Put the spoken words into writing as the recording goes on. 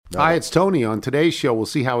Hi, it's Tony. On today's show, we'll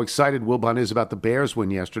see how excited Wilbon is about the Bears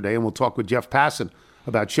win yesterday, and we'll talk with Jeff Passan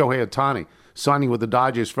about Shohei Ohtani signing with the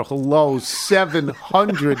Dodgers for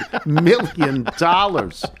 $700 million.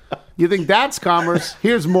 You think that's commerce?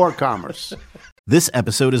 Here's more commerce. This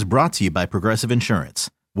episode is brought to you by Progressive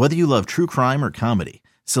Insurance. Whether you love true crime or comedy,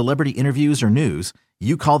 celebrity interviews or news,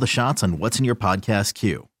 you call the shots on what's in your podcast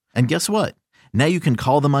queue. And guess what? Now you can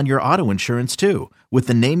call them on your auto insurance too with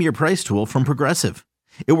the Name Your Price tool from Progressive.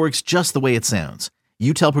 It works just the way it sounds.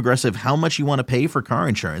 You tell Progressive how much you want to pay for car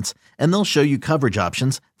insurance, and they'll show you coverage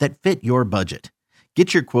options that fit your budget.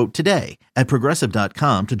 Get your quote today at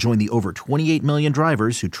Progressive.com to join the over 28 million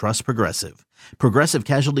drivers who trust Progressive. Progressive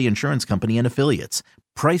Casualty Insurance Company and Affiliates.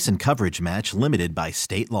 Price and coverage match limited by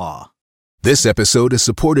state law. This episode is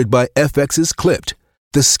supported by FX's Clipped,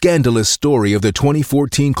 the scandalous story of the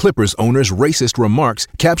 2014 Clippers owner's racist remarks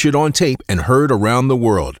captured on tape and heard around the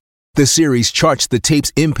world. The series charts the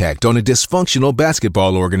tape's impact on a dysfunctional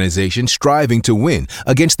basketball organization striving to win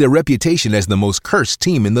against their reputation as the most cursed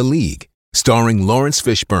team in the league. Starring Lawrence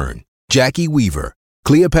Fishburne, Jackie Weaver,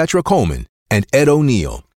 Cleopatra Coleman, and Ed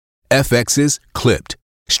O'Neill. FX's Clipped,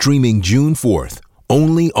 streaming June 4th,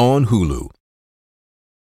 only on Hulu.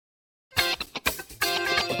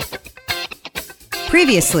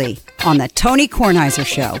 Previously on the Tony Kornheiser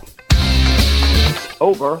Show.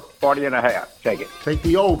 Over 40.5. Take it. Take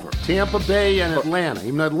the over. Tampa Bay and Atlanta.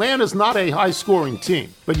 Even though Atlanta's not a high-scoring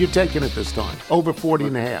team, but you're taking it this time. Over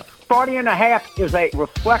 40.5. 40.5 is a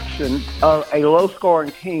reflection of a low-scoring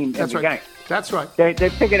team in the game. That's right. They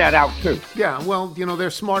figured that out, too. Yeah, well, you know, they're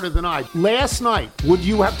smarter than I. Last night, would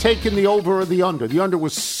you have taken the over or the under? The under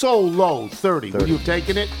was so low, 30. Would you have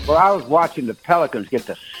taken it? Well, I was watching the Pelicans get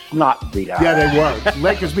the snot beat out. Yeah, they were.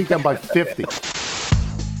 Lakers beat them by 50.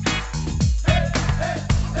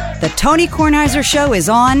 The Tony Kornheiser Show is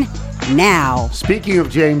on now. Speaking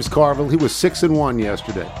of James Carville, he was 6-1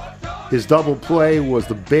 yesterday. His double play was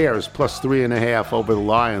the Bears plus 3.5 over the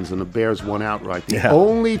Lions, and the Bears won outright. The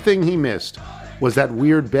only thing he missed was that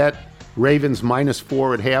weird bet, Ravens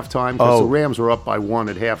 -4 at halftime, because the Rams were up by 1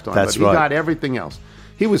 at halftime. That's but he got everything else.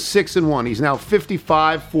 He was 6-1. He's now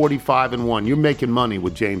 55, 45-1. You're making money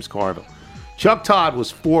with James Carville. Chuck Todd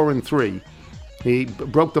was 4-3. He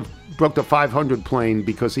broke the 500 plane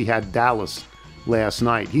because he had Dallas last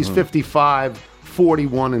night. He's 55,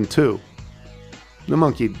 41-2. The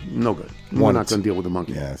monkey, no good. We're not going to deal with the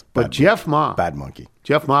monkey. Yeah, but Jeff Ma. Bad monkey.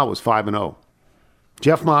 Jeff Ma was 5-0.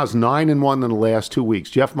 Jeff Ma's 9-1 in the last 2 weeks.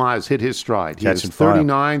 Jeff Ma has hit his stride. He is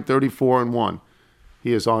 39, 34-1.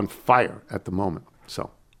 He is on fire at the moment. So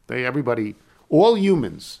everybody, all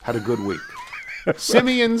humans had a good week.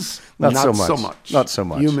 Simians, not so much. Not so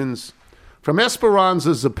much. Humans. From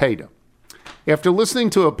Esperanza Zepeda. After listening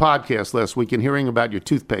to a podcast last week and hearing about your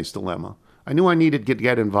toothpaste dilemma, I knew I needed to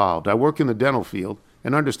get involved. I work in the dental field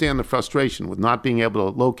and understand the frustration with not being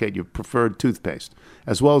able to locate your preferred toothpaste,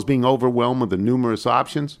 as well as being overwhelmed with the numerous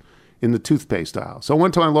options in the toothpaste aisle. So I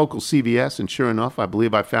went to my local CVS, and sure enough, I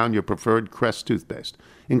believe I found your preferred Crest toothpaste.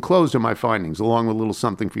 Enclosed are my findings, along with a little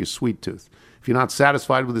something for your sweet tooth. If you're not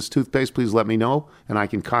satisfied with this toothpaste, please let me know, and I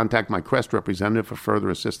can contact my Crest representative for further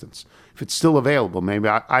assistance. If it's still available, maybe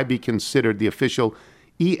I be considered the official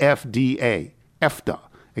EFDA,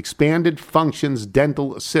 Expanded Functions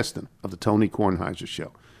Dental Assistant of the Tony Kornheiser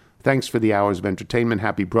Show. Thanks for the hours of entertainment.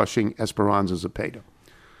 Happy brushing, Esperanza Zepeda.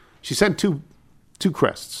 She sent two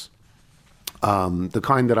Crests, the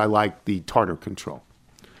kind that I like, the tartar control.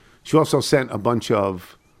 She also sent a bunch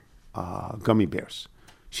of gummy bears.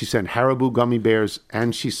 She sent Haribo gummy bears,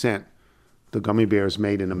 and she sent the gummy bears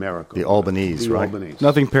made in America. The Albanese, right? Albanese.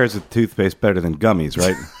 Nothing pairs with toothpaste better than gummies,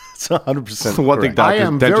 right? It's 100% the one thing I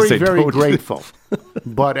am very, very don't. grateful.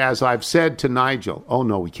 But as I've said to Nigel, oh,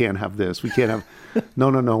 no, we can't have this. We can't have,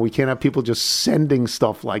 no. We can't have people just sending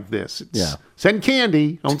stuff like this. Send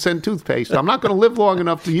candy. Don't send toothpaste. I'm not going to live long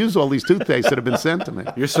enough to use all these toothpaste that have been sent to me.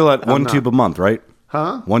 You're still at one tube a month, right?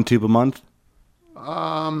 Huh? 1 tube a month?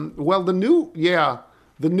 Well, the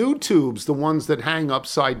new tubes, the ones that hang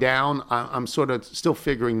upside down, I'm sort of still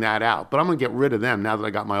figuring that out. But I'm going to get rid of them now that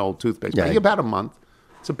I got my old toothpaste. Yeah. Maybe about a month.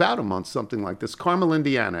 It's about a month, something like this. Carmel,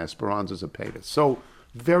 Indiana, Esperanza Zepeda. So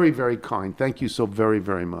very, very kind. Thank you so very,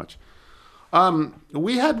 very much.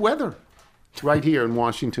 We had weather right here in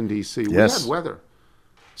Washington, D.C. We had weather.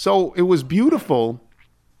 So it was beautiful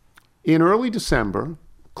in early December,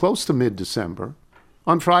 close to mid-December,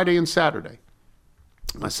 on Friday and Saturday.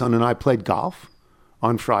 My son and I played golf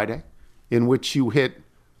on Friday, in which you hit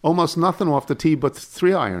almost nothing off the tee but the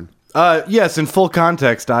 3-iron. Yes, in full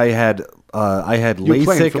context, I had I had You're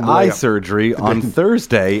playing LASIK from eye layup. surgery on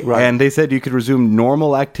Thursday, Right. and they said you could resume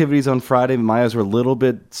normal activities on Friday. My eyes were a little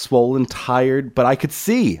bit swollen, tired, but I could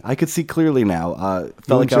see. I could see clearly now.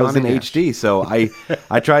 Felt like I was in Johnny Nash. HD. So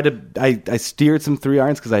I tried to. I steered some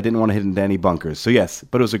 3-irons because I didn't want to hit into any bunkers. So yes,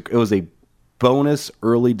 but it was a bonus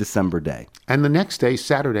early December day. And the next day,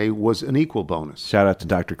 Saturday, was an equal bonus. Shout out to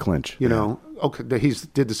Dr. Clinch. You know, okay, he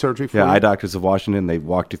did the surgery for Yeah, you? Eye Doctors of Washington. They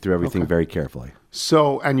walked you through everything very carefully.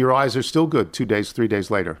 So, and your eyes are still good 2 days, 3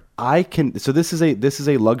 days later. I can. So this is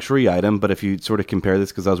a luxury item, but if you sort of compare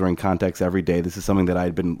this, because I was wearing contacts every day, this is something that I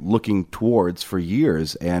had been looking towards for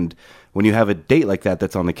years. And when you have a date like that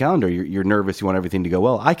that's on the calendar, you're nervous. You want everything to go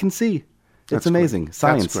well. I can see. It's amazing. Great.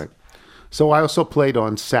 Science. That's great. So I also played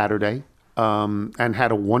on Saturday and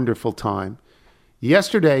had a wonderful time.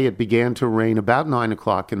 Yesterday, it began to rain about 9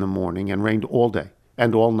 o'clock in the morning and rained all day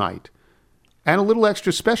and all night. And a little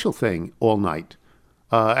extra special thing all night.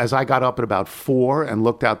 As I got up at about 4 and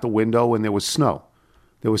looked out the window, and there was snow.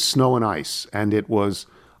 There was snow and ice. And it was,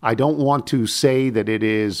 I don't want to say that it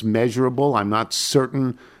is measurable. I'm not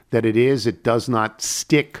certain that it is. It does not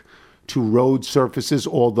stick to road surfaces,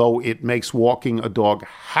 although it makes walking a dog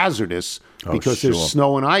hazardous because there's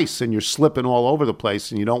snow and ice and you're slipping all over the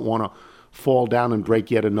place and you don't want to fall down and break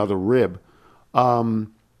yet another rib. And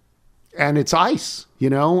it's ice, you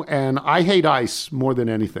know, and I hate ice more than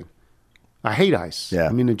anything. I hate ice. Yeah. I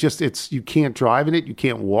mean, you can't drive in it. You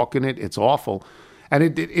can't walk in it. It's awful.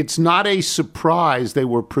 And it's not a surprise they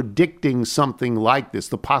were predicting something like this,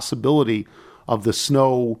 the possibility of the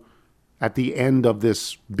snow at the end of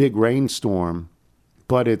this big rainstorm.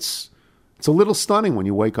 But it's a little stunning when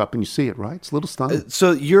you wake up and you see it, right? It's a little stunning.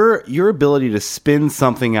 So your ability to spin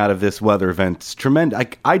something out of this weather event is tremendous.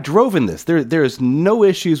 I drove in this. There's no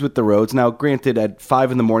issues with the roads. Now, granted, at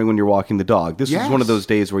 5 a.m. when you're walking the dog, this is one of those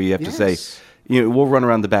days where you have to say, you know, we'll run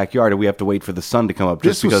around the backyard and we have to wait for the sun to come up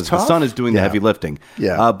just This was because the tough. sun is doing the heavy lifting.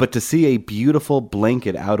 Yeah. But to see a beautiful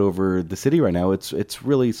blanket out over the city right now, it's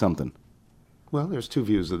really something. Well, there's two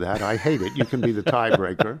views of that. I hate it. You can be the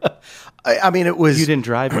tiebreaker. I mean, it was. You didn't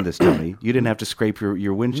drive in this, Tony. You didn't have to scrape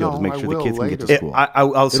your windshield No, to make I sure the will kids can get to later. school.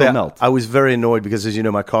 I'll say It'll melt. I was very annoyed because, as you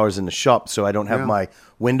know, my car is in the shop, so I don't have my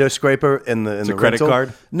window scraper in the a credit rental.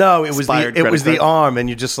 card? No, it was Expired the credit card? arm, and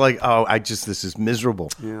you're just like, oh, this is miserable.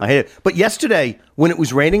 I hate it. But yesterday, when it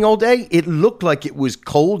was raining all day, it looked like it was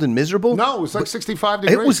cold and miserable. No, it was like 65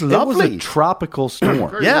 degrees. It was It lovely. was a tropical storm.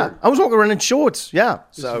 Yeah, weird. I was walking around in shorts. Yeah,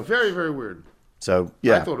 It's very, very weird. so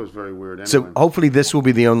yeah. I thought it was very weird. Anyway. So hopefully this will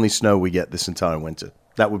be the only snow we get this entire winter.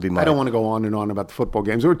 That would be my. I don't want to go on and on about the football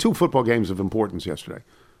games. There were two football games of importance yesterday.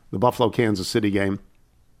 The Buffalo-Kansas City game,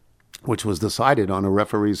 which was decided on a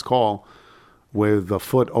referee's call with a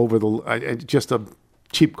foot over just a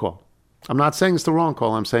cheap call. I'm not saying it's the wrong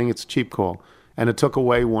call. I'm saying it's a cheap call. And it took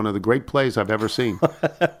away one of the great plays I've ever seen.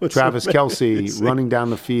 Travis Kelce running down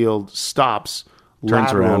the field, stops,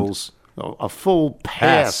 Turns around. laterals, a full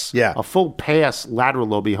pass, yeah. a full pass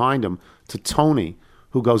lateral behind him to Tony,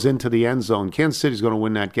 who goes into the end zone. Kansas City's going to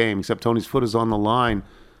win that game, except Tony's foot is on the line.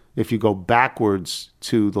 If you go backwards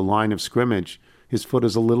to the line of scrimmage, his foot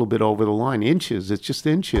is a little bit over the line, inches. It's just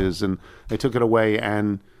inches, and they took it away.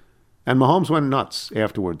 And Mahomes went nuts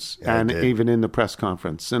afterwards, and even in the press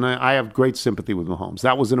conference. And I have great sympathy with Mahomes.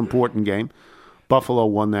 That was an important game. Buffalo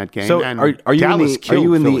won that game. So and are you Dallas are you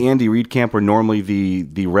killed in Philly. the Andy Reid camp where normally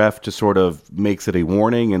the ref just sort of makes it a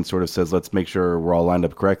warning and sort of says, let's make sure we're all lined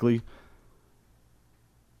up correctly?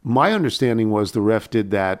 My understanding was the ref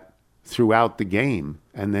did that throughout the game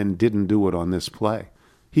and then didn't do it on this play.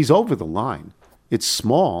 He's over the line. It's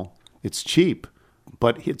small. It's cheap,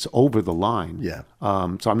 but it's over the line. Yeah.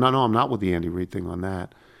 So I'm not with the Andy Reid thing on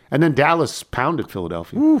that. And then Dallas pounded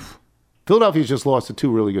Philadelphia. Oof. Philadelphia's just lost to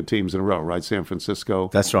two really good teams in a row, right? San Francisco.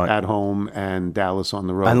 That's right. At home and Dallas on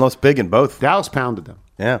the road. And lost big in both. Dallas pounded them.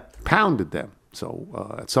 Yeah. Pounded them.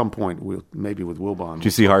 So at some point, maybe with Wilbon. Did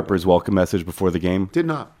you see Harper's welcome message before the game? Did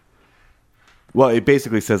not. Well, it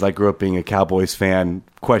basically says, I grew up being a Cowboys fan.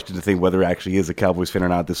 Question to think whether it actually is a Cowboys fan or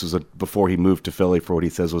not. This was before he moved to Philly for what he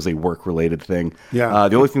says was a work-related thing. Yeah.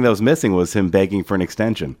 The only thing that was missing was him begging for an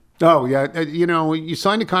extension. Oh, yeah. You know, you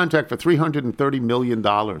signed a contract for $330 million.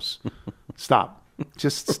 Stop.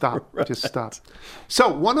 Just stop. Right. Just stop. So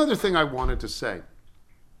one other thing I wanted to say.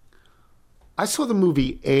 I saw the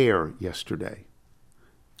movie Air yesterday.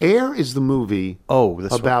 Air is the movie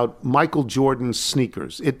about Michael Jordan's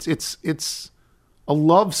sneakers. It's a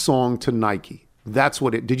love song to Nike. That's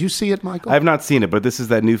what it. Did you see it, Michael? I have not seen it, but this is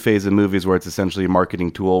that new phase of movies where it's essentially a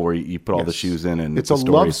marketing tool where you put all the shoes in and it's a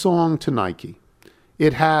story. love song to Nike.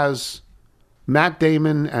 It has Matt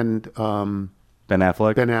Damon and Ben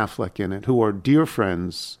Affleck. Ben Affleck in it, who are dear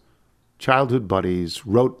friends, childhood buddies,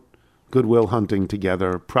 wrote Good Will Hunting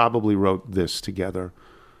together, probably wrote this together.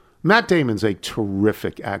 Matt Damon's a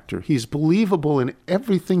terrific actor. He's believable in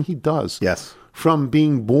everything he does. Yes. From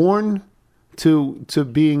being born to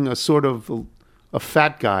being a sort of a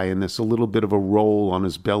fat guy in this, a little bit of a roll on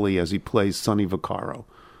his belly as he plays Sonny Vaccaro,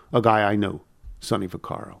 a guy I knew, Sonny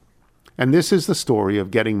Vaccaro. And this is the story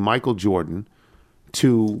of getting Michael Jordan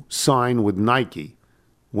to sign with Nike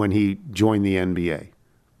when he joined the NBA.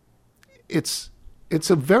 It's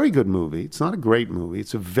a very good movie. It's not a great movie.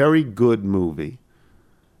 It's a very good movie.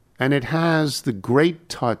 And it has the great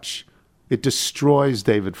touch. It destroys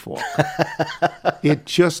David Falk. It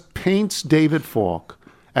just paints David Falk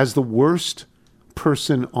as the worst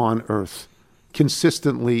person on earth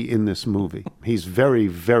consistently in this movie. He's very,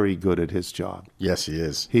 very good at his job. Yes, he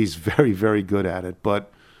is. He's very, very good at it. But,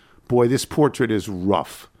 boy, this portrait is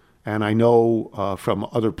rough. And I know from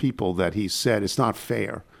other people that he said it's not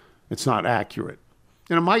fair. It's not accurate.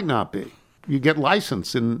 And it might not be. You get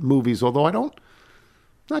license in movies, although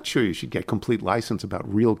not sure you should get complete license about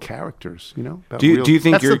real characters, you know? Do you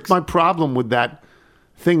think that's my problem with that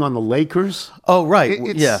thing on the Lakers. Oh, right.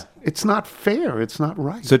 It's not fair. It's not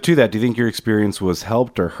right. So to that, do you think your experience was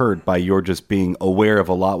helped or hurt by your just being aware of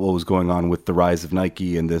a lot what was going on with the rise of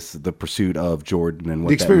Nike and the pursuit of Jordan and what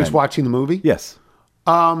the experience that meant? Watching the movie? Yes.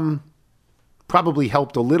 Probably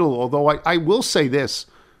helped a little, although I will say this.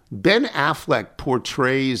 Ben Affleck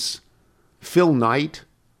portrays Phil Knight,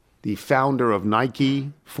 the founder of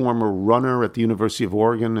Nike, former runner at the University of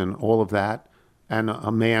Oregon and all of that, and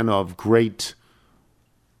a man of great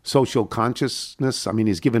social consciousness. I mean,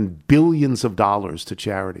 he's given billions of dollars to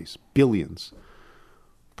charities. Billions.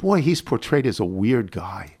 Boy, he's portrayed as a weird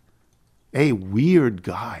guy. A weird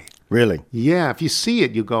guy. Really? Yeah, if you see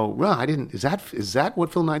it, you go, well, is that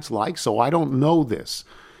what Phil Knight's like? So I don't know this.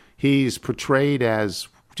 He's portrayed as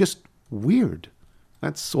just weird.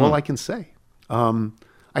 That's all I can say.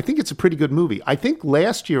 I think it's a pretty good movie. I think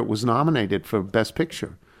last year it was nominated for Best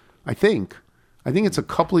Picture. I think it's a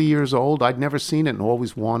couple of years old. I'd never seen it and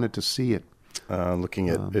always wanted to see it. Looking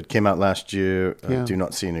at it came out last year. Yeah. Do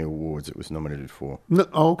not see any awards it was nominated for. No,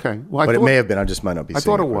 okay. Well, But it may have been. I just might not be. I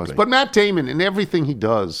thought it was. But Matt Damon, in everything he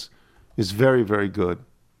does, is very, very good.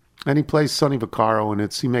 And he plays Sonny Vaccaro,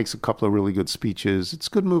 and he makes a couple of really good speeches. It's a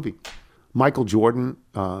good movie. Michael Jordan,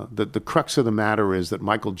 the crux of the matter is that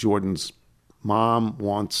Michael Jordan's mom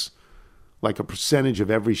wants like a percentage of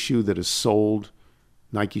every shoe that is sold.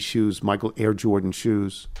 Nike shoes, Michael Air Jordan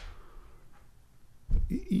shoes.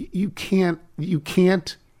 You can't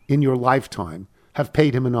in your lifetime have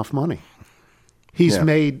paid him enough money. He's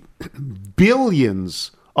made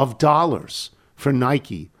billions of dollars for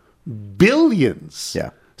Nike. Billions.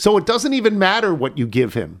 Yeah. So it doesn't even matter what you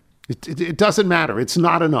give him. It doesn't matter. It's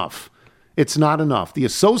not enough. It's not enough. The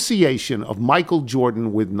association of Michael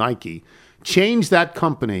Jordan with Nike changed that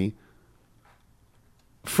company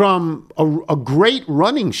from a great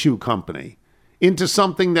running shoe company into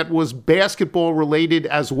something that was basketball related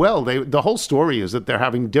as well. The whole story is that they're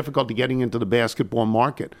having difficulty getting into the basketball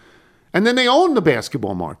market. And then they own the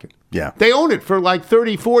basketball market. Yeah. They own it for like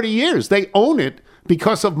 30, 40 years. They own it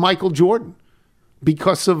because of Michael Jordan.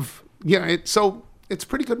 So it's a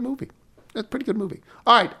pretty good movie. It's a pretty good movie.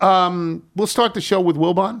 All right, we'll start the show with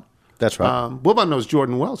Wilbon. That's right. Wilbon knows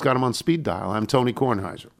Jordan well. He's got him on speed dial. I'm Tony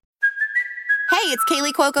Kornheiser. Hey, it's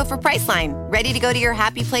Kaylee Cuoco for Priceline. Ready to go to your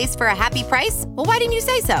happy place for a happy price? Well, why didn't you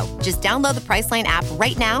say so? Just download the Priceline app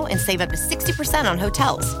right now and save up to 60% on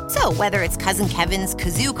hotels. So whether it's Cousin Kevin's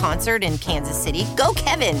Kazoo Concert in Kansas City, go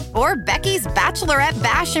Kevin, or Becky's Bachelorette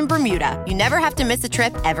Bash in Bermuda, you never have to miss a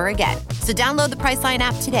trip ever again. So download the Priceline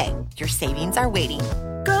app today. Your savings are waiting.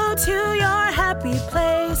 Go to your happy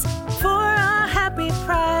place for a happy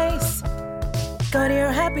price. Go to your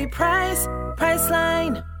happy price,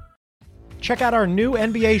 Priceline. Check out our new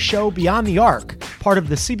NBA show, Beyond the Arc, part of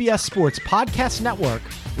the CBS Sports Podcast Network,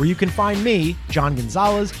 where you can find me, John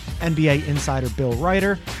Gonzalez, NBA insider Bill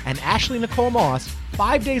Ryder, and Ashley Nicole Moss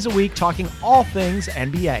 5 days a week talking all things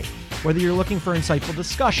NBA. Whether you're looking for insightful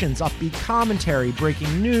discussions, upbeat commentary,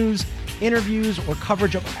 breaking news, interviews, or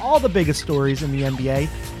coverage of all the biggest stories in the NBA,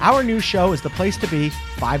 our new show is the place to be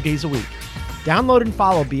 5 days a week. Download and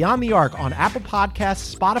follow Beyond the Arc on Apple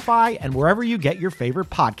Podcasts, Spotify, and wherever you get your favorite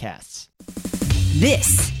podcasts.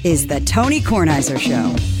 This is the Tony Kornheiser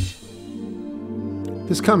Show.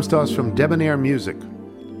 This comes to us from Debonair Music,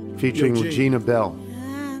 featuring Regina Bell.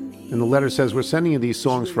 And the letter says, we're sending you these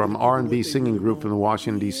songs from R&B singing group from the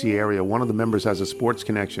Washington, D.C. area. One of the members has a sports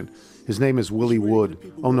connection. His name is Willie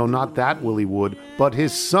Wood. Oh, no, not that Willie Wood, but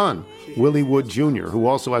his son, Willie Wood Jr., who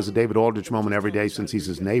also has a David Aldrich moment every day since he's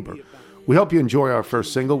his neighbor. We hope you enjoy our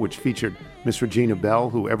first single, which featured Miss Regina Bell,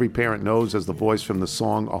 who every parent knows as the voice from the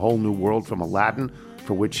song A Whole New World from Aladdin,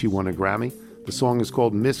 for which she won a Grammy. The song is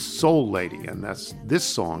called Miss Soul Lady, and that's this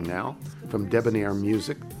song now from Debonair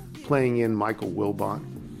Music, playing in Michael Wilbon,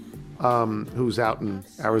 who's out in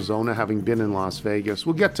Arizona, having been in Las Vegas.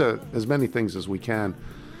 We'll get to as many things as we can.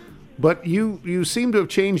 But you seem to have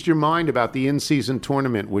changed your mind about the in-season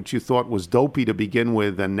tournament, which you thought was dopey to begin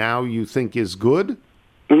with, and now you think is good?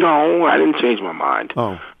 No, I didn't change my mind.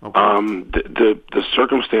 Oh, okay. The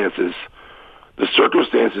circumstances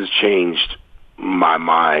changed my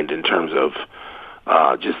mind in terms of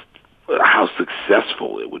just how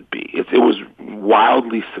successful it would be. It was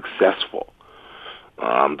wildly successful.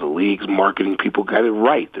 The league's marketing people got it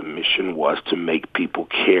right. The mission was to make people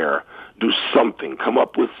care, do something, come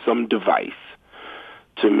up with some device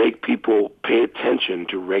to make people pay attention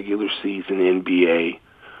to regular season NBA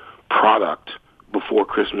product before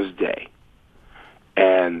Christmas Day.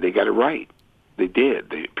 And they got it right. They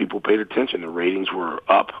did. People paid attention. The ratings were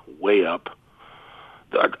up, way up.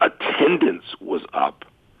 The attendance was up.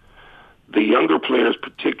 The younger players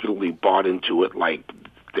particularly bought into it like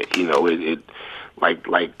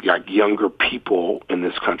younger people in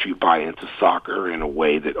this country buy into soccer in a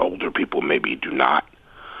way that older people maybe do not.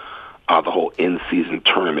 The whole in-season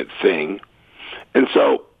tournament thing. And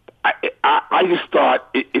so I just thought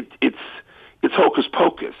it's hocus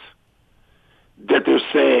pocus that they're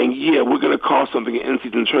saying, yeah, we're going to call something an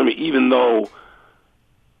in-season tournament, even though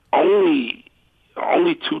only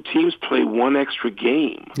 2 teams play one extra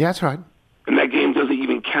game. Yeah, that's right. And that game doesn't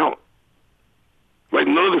even count. Like,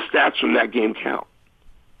 none of the stats from that game count.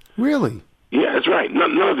 Really? Yeah, that's right.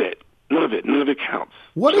 None of it. None of it counts.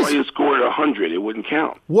 What if somebody scored 100, it wouldn't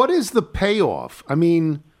count. What is the payoff? I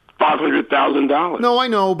mean, $500,000. No, I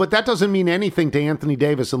know, but that doesn't mean anything to Anthony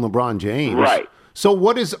Davis and LeBron James. Right. So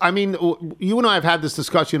what is, I mean, you and I have had this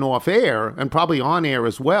discussion off air and probably on air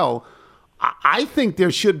as well. I think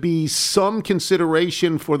there should be some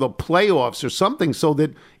consideration for the playoffs or something so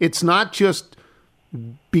that it's not just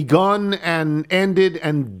begun and ended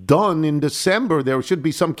and done in December. There should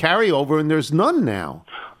be some carryover, and there's none now.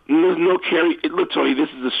 There's no carry. Look, Tony, this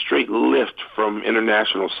is a straight lift from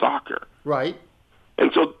international soccer. Right.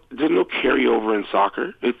 And so there's no carryover in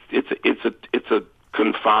soccer. It's a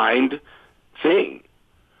confined thing.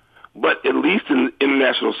 But at least in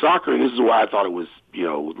international soccer, and this is why I thought it was,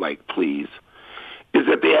 please, is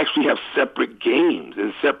that they actually have separate games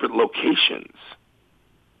in separate locations.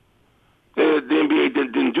 The NBA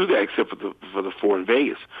didn't do that except for the 4 in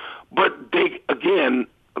Vegas. But they, again,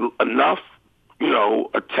 enough,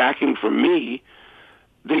 attacking for me,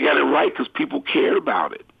 they got it right because people cared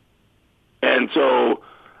about it. And so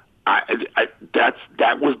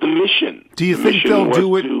that was the mission. Do you think they'll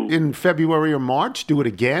do it in February or March? Do it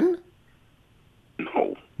again?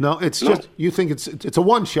 No. No, it's just you think it's a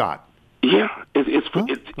one shot. Yeah, it's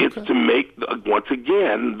to make once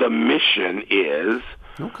again the mission is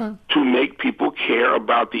to make people care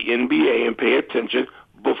about the NBA and pay attention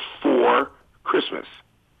before Christmas.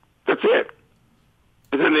 That's it.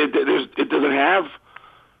 And then it doesn't have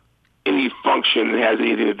any function that has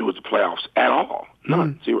anything to do with the playoffs at all.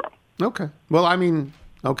 None. Zero. Okay. Well, I mean,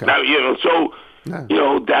 okay. Now,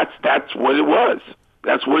 that's what it was.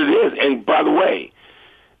 That's what it is. And by the way,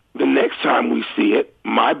 the next time we see it,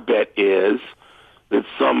 my bet is that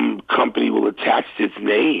some company will attach its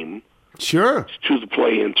name to the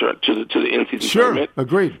play-in to the in-season tournament. Sure,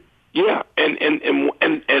 agreed. Yeah, and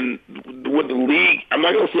with the league, I'm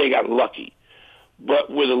not going to say I got lucky,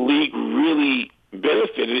 but where the league really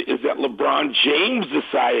benefited is that LeBron James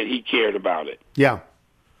decided he cared about it. Yeah.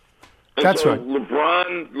 And that's so right.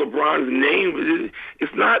 LeBron's name,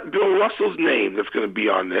 it's not Bill Russell's name that's going to be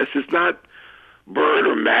on this. It's not Bird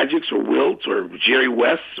or Magic's or Wilt's or Jerry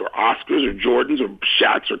West's or Oscar's or Jordan's or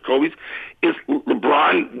Shaq's or Kobe's. It's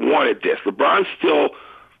LeBron wanted this. LeBron still,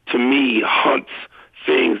 to me, hunts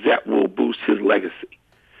things that will boost his legacy,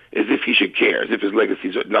 as if he should care, as if his legacy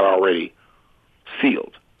is not already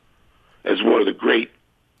sealed as one of the great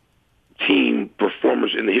team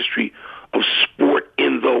performers in the history of sport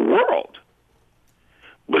in the world.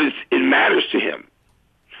 But it matters to him.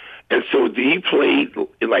 And so he played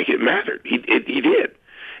like it mattered. He did.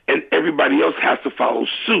 And everybody else has to follow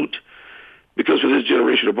suit because for this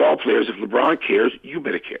generation of ball players, if LeBron cares, you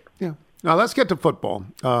better care. Yeah. Now, let's get to football.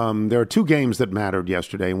 There are 2 games that mattered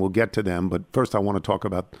yesterday, and we'll get to them. But first, I want to talk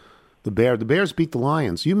about the Bears. The Bears beat the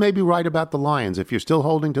Lions. You may be right about the Lions. If you're still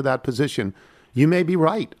holding to that position, you may be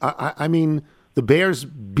right. I mean, the Bears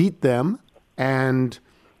beat them, and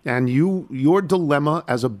your dilemma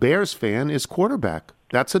as a Bears fan is quarterback.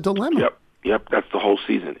 That's a dilemma. Yep. Yep, that's the whole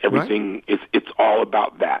season. Everything it's all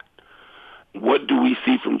about that. What do we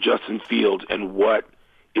see from Justin Fields, and what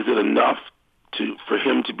is it enough for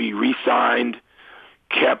him to be re-signed,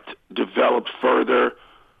 kept, developed further,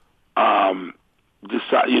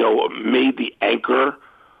 made the anchor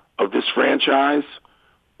of this franchise,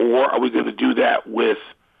 or are we going to do that with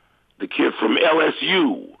the kid from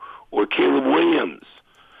LSU or Caleb Williams?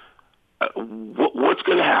 What's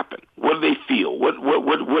going to happen? What do they feel? What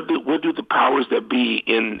do the powers that be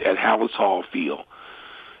at Hallis Hall feel?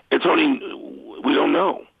 And Tony, we don't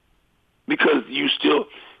know, because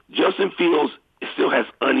Justin Fields still has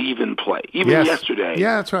uneven play. Even yesterday,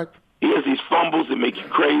 yeah, that's right. He has these fumbles that make you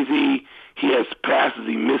crazy. He has passes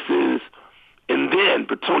he misses, and then,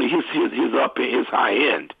 but Tony, his high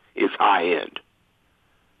end is high end.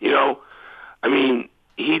 I mean,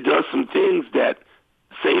 he does some things that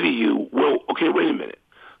say to you, well, okay, wait a minute.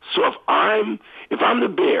 So if I'm the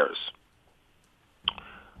Bears,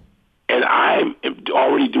 and I'm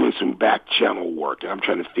already doing some back channel work, and I'm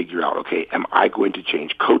trying to figure out, okay, am I going to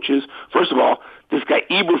change coaches? First of all, this guy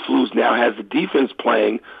Eberflus now has the defense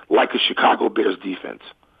playing like a Chicago Bears defense.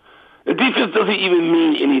 The defense doesn't even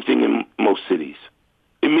mean anything in most cities.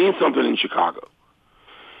 It means something in Chicago.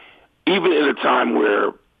 Even at a time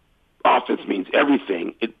where offense means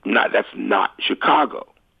everything, that's not Chicago.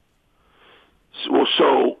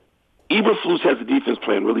 So Eberflus has the defense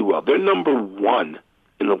playing really well. They're number 1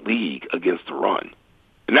 in the league against the run,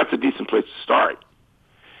 and that's a decent place to start.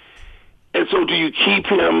 And so do you keep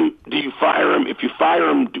him? Do you fire him? If you fire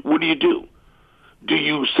him, what do you do? Do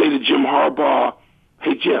you say to Jim Harbaugh,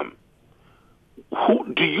 hey, Jim,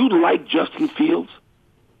 do you like Justin Fields?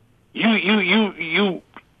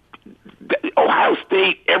 Ohio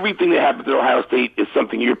State, everything that happens at Ohio State is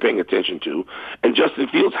something you're paying attention to, and Justin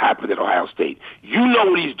Fields happened at Ohio State. You know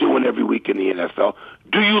what he's doing every week in the NFL.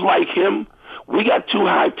 Do you like him? We got 2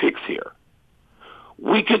 high picks here.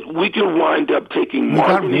 We could wind up taking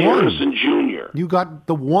Marvin Harrison Jr. You got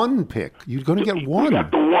the 1 pick. You're going to get 1. We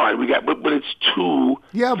got the 1. But it's 2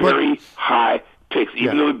 very high picks,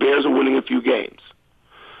 even though the Bears are winning a few games.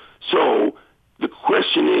 So the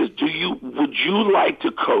question is, would you like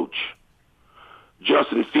to coach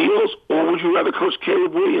Justin Fields, or would you rather coach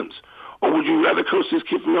Caleb Williams, or would you rather coach this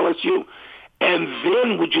kid from LSU? And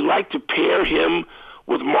then would you like to pair him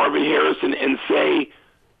with Marvin Harrison and say,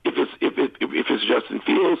 if it's Justin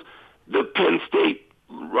Fields, the Penn State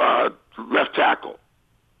left tackle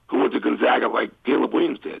who went to Gonzaga like Caleb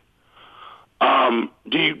Williams did?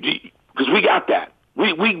 Because we got that.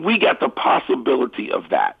 We got the possibility of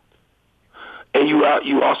that. And you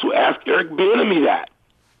also ask Eric Bieniemy that.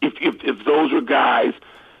 If those are guys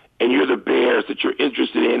and you're the Bears that you're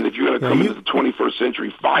interested in, that you're going to come into the 21st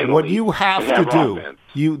century finally. What you have to do, offense.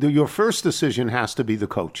 Your first decision has to be the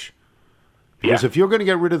coach. Because if you're going to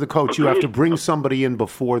get rid of the coach, you have to bring somebody in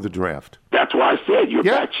before the draft. That's why I said you're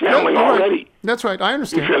back channeling already. Right. That's right. I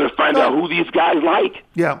understand. You're trying to find out who these guys like.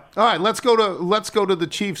 Yeah. All right. Let's go to the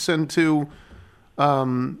Chiefs and to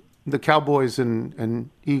the Cowboys and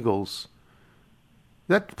Eagles.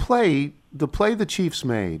 That play, the Chiefs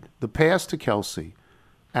made, the pass to Kelsey,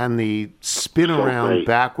 and the spin around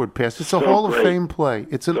backward pass. It's a Hall of Fame play.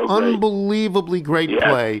 It's an unbelievably great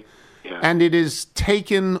play, and it is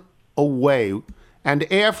taken away.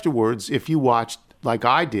 And afterwards, if you watched like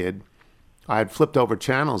I did, I had flipped over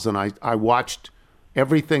channels and I watched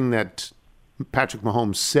everything that Patrick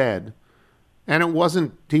Mahomes said, and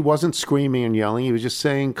he wasn't screaming and yelling. He was just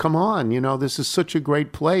saying, "Come on, this is such a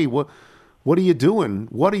great play. What are you doing?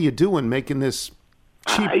 What are you doing making this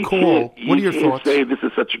cheap call?" What are your thoughts? Say this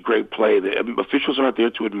is such a great play. The officials aren't there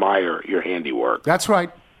to admire your handiwork. That's right.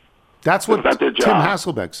 That's what Tim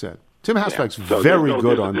Hasselbeck said. Tim Hasselbeck's very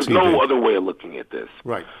good on TV. There's no other way of looking at this.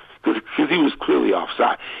 Right. Because he was clearly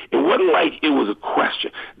offside. It wasn't like it was a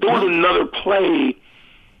question. There was another play,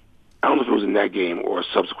 I don't know if it was in that game or a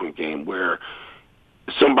subsequent game, where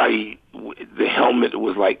somebody, the helmet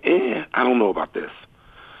was like, I don't know about this.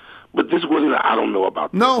 But this wasn't I don't know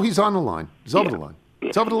about this. No, he's on the line. He's over the line.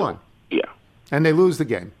 It's over the line. Yeah. And they lose the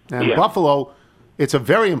game. And Buffalo, it's a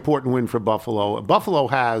very important win for Buffalo. Buffalo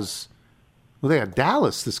has, they have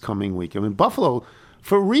Dallas this coming week. I mean, Buffalo,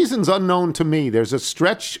 for reasons unknown to me, there's a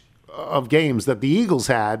stretch of games that the Eagles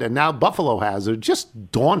had and now Buffalo has. They're just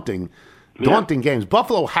daunting games.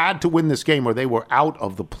 Buffalo had to win this game or they were out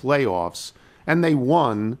of the playoffs, and they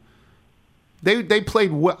won. They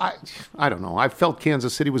played well. I don't know. I felt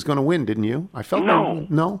Kansas City was going to win, didn't you? I felt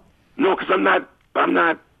no, because I'm not. They're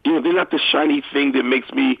not the shiny thing that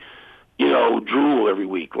makes me, drool every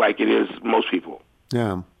week like it is most people.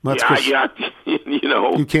 Yeah,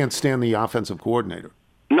 you can't stand the offensive coordinator.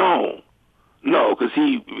 No, No, because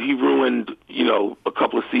he ruined, a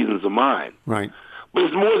couple of seasons of mine. Right. But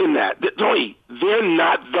it's more than that. Tony, they're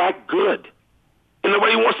not that good. And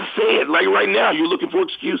nobody wants to say it. Like right now, you're looking for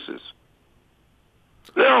excuses.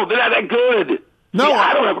 No, they're not that good. No, see,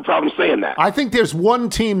 I don't have a problem saying that. I think there's one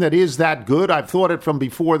team that is that good. I've thought it from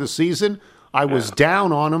before the season. I was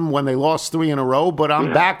down on them when they lost 3 in a row, but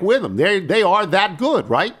I'm back with them. They are that good,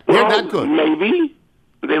 right? They're that good. Maybe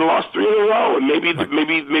they lost 3 in a row, and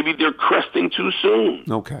maybe they're cresting too soon.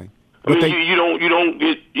 Okay, but you don't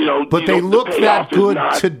get But they look that good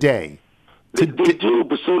today. They do,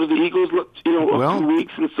 but so did the Eagles. A few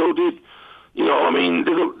weeks, and so did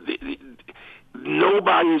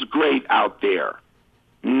nobody's great out there.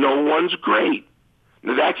 No one's great.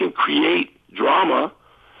 Now that can create drama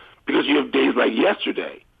because you have days like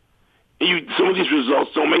yesterday. Some of these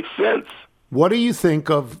results don't make sense. What do you think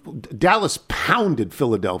of Dallas pounded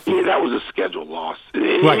Philadelphia? Yeah, that was a scheduled loss.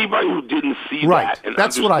 Anybody who didn't see that and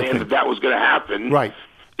That's what I think. that was going to happen right.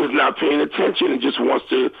 is not paying attention and just wants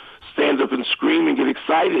to stand up and scream and get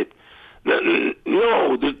excited.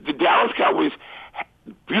 No, the Dallas Cowboys,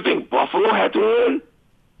 do you think Buffalo had to win?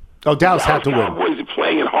 Oh, Dallas had to win. Cowboys are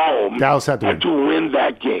playing at home. Dallas had to win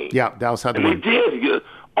that game. Yeah, Dallas had to win. And they did.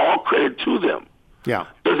 All credit to them. Yeah.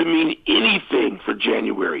 Does it mean anything for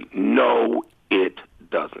January? No, it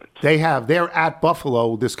doesn't. They're at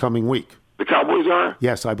Buffalo this coming week. The Cowboys are?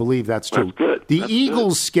 Yes, I believe that's true. That's good. The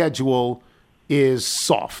Eagles' schedule is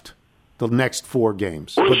soft, the next 4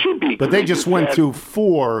 games. Well, it should be. But they just went through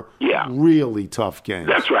 4 really tough games.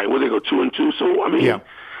 That's right. Well, they go 2-2. So,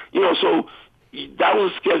 so that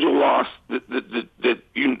was a schedule loss that the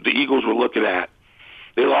Eagles were looking at.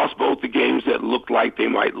 They lost both the games that looked like they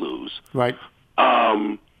might lose. Right.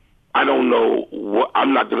 I don't know.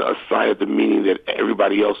 I'm not going to assign it the meaning that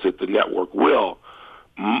everybody else at the network will.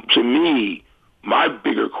 To me, my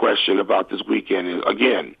bigger question about this weekend is,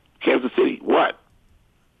 again, Kansas City, what?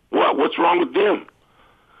 What's wrong with them?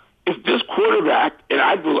 If this quarterback, and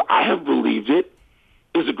I have believed it,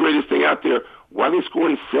 is the greatest thing out there, why are they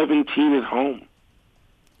scoring 17 at home?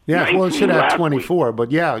 Yeah, well, it should have 24,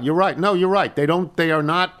 but yeah, you're right. No, you're right. They're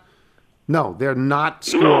not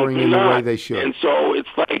scoring in the way they should. And so it's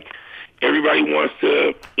like everybody wants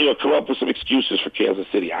to, come up with some excuses for Kansas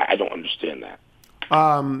City. I don't understand that.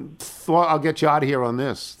 I'll get you out of here on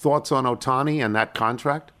this. Thoughts on Ohtani and that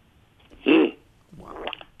contract?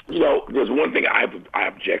 There's one thing I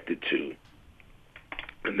objected to,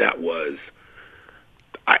 and that was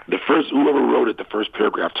whoever wrote it, the first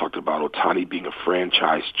paragraph talked about Ohtani being a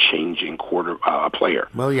franchise-changing player.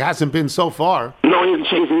 Well, he hasn't been so far. No, he hasn't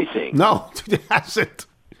changed anything. No, he hasn't.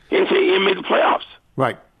 He hasn't made the playoffs.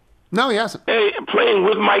 Right. No, he hasn't. Hey, playing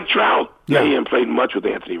with Mike Trout. Yeah. He hasn't played much with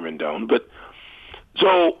Anthony Rendon. But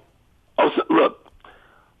so, look,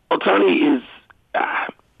 Ohtani is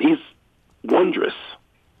he's wondrous.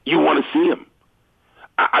 You want to see him.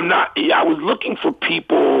 I was looking for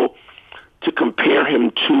people to compare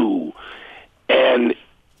him to, and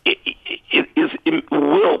it is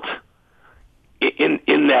Wilt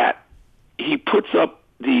in that he puts up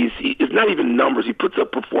these. It's not even numbers. He puts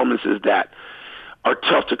up performances that are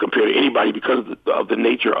tough to compare to anybody because of the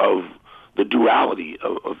nature of the duality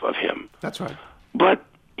of him. That's right. But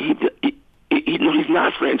he's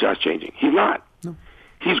not franchise changing. He's not. No.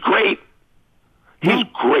 He's great. He's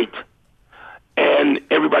great. And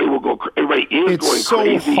everybody will go. Everybody is it's going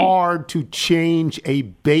crazy. It's so hard to change a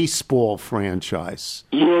baseball franchise.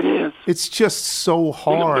 Yeah, it is. It's just so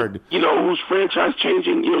hard. Who's franchise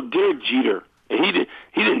changing? Derek Jeter, and he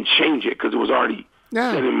didn't change it because it was already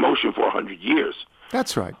set in motion for 100 years.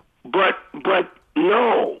 That's right. But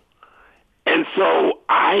no. And so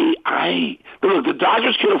look, the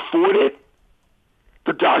Dodgers can afford it.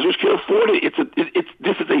 The Dodgers can afford it.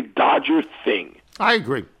 This is a Dodger thing. I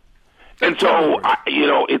agree. And so,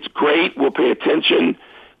 it's great. We'll pay attention.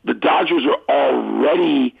 The Dodgers are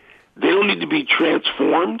already, they don't need to be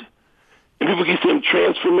transformed. And people keep saying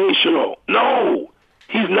transformational. No,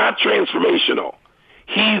 he's not transformational.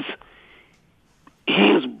 He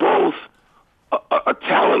is both a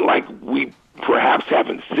talent like we perhaps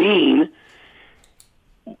haven't seen,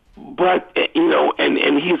 but,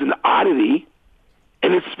 and he's an oddity,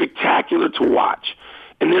 and it's spectacular to watch.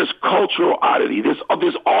 And there's cultural oddity. There's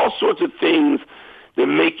all sorts of things that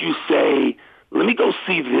make you say, let me go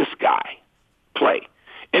see this guy play.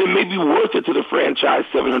 And it may be worth it to the franchise,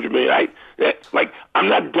 $700 million. I'm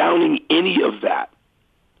not downing any of that.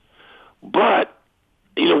 But,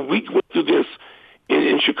 we went through this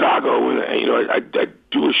in Chicago, and, I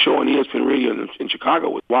do a show on ESPN Radio in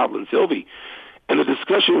Chicago with Waddle and Sylvie. And the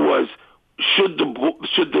discussion was, should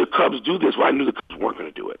the Cubs do this? Well, I knew the Cubs weren't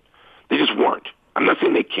going to do it. They just weren't. I'm not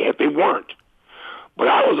saying they can't. They weren't. But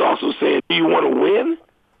I was also saying, do you want to win,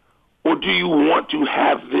 or do you want to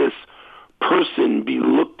have this person be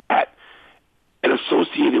looked at and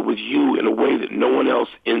associated with you in a way that no one else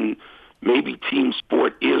in maybe team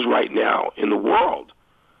sport is right now in the world?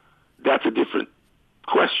 That's a different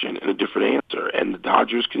question and a different answer, and the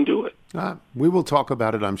Dodgers can do it. We will talk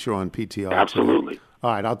about it, I'm sure, on PTO. Absolutely. Too.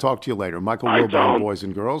 All right, I'll talk to you later. Michael Wilbon, boys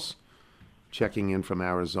and girls, checking in from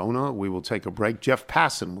Arizona. We will take a break. Jeff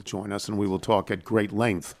Passan will join us, and we will talk at great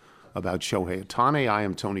length about Shohei Ohtani. I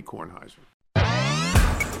am Tony Kornheiser.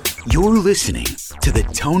 You're listening to the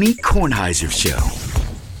Tony Kornheiser Show.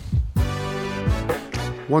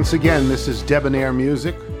 Once again, this is Debonair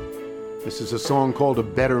Music. This is a song called A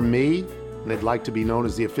Better Me, and they'd like to be known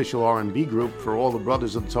as the official R&B group for all the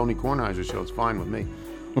brothers of the Tony Kornheiser Show. It's fine with me.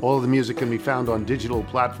 All of the music can be found on digital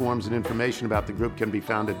platforms, and information about the group can be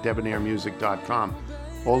found at debonairmusic.com.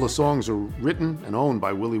 All the songs are written and owned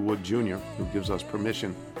by Willie Wood Jr., who gives us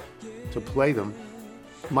permission to play them.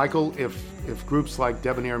 Michael, if groups like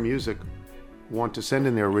Debonair Music want to send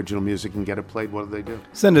in their original music and get it played, what do they do?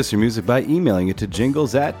 Send us your music by emailing it to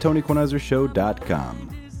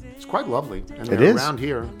jingles@tonykornheisershow.com. It's quite lovely. And It they're is. around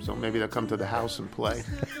here, so maybe they'll come to the house and play.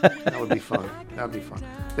 That would be fun. That would be fun.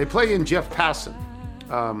 They play in Jeff Passan.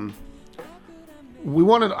 I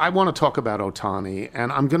want to talk about Ohtani,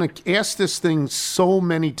 and I'm going to ask this thing so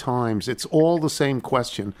many times. It's all the same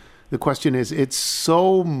question. The question is, it's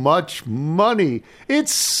so much money.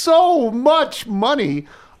 It's so much money.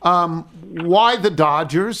 Why the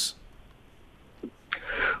Dodgers?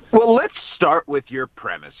 Well, let's start with your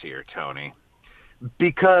premise here, Tony,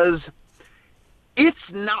 because it's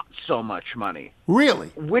not so much money. Really?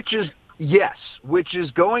 Which is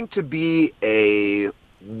going to be a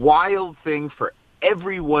wild thing for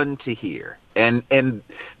everyone to hear. And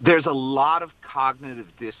there's a lot of cognitive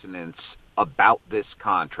dissonance about this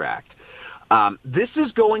contract. This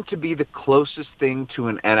is going to be the closest thing to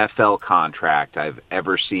an NFL contract I've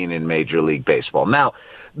ever seen in Major League Baseball. Now,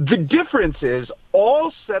 the difference is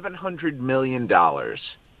all $700 million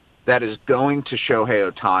that is going to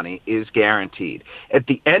Shohei Ohtani is guaranteed. At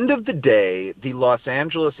the end of the day, the Los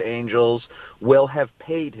Angeles Angels will have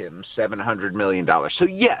paid him $700 million. So,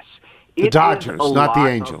 yes, the it Dodgers, is a not the lot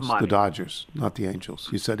Angels. of money. The Dodgers, not the Angels.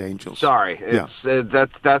 You said Angels. Sorry,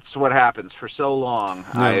 that's what happens. For so long,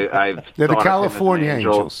 No. I've They're the thought of him as an California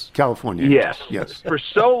Angel. Angels. California Angels. Yes. For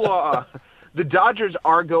so long, the Dodgers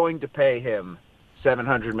are going to pay him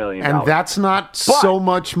 $700 million. And that's not so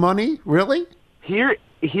much money, really?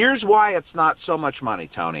 Here's why it's not so much money,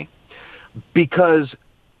 Tony. Because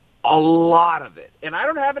a lot of it, and I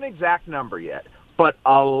don't have an exact number yet, but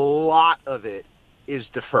a lot of it is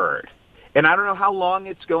deferred. And I don't know how long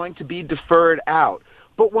it's going to be deferred out.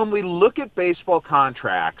 But when we look at baseball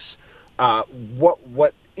contracts,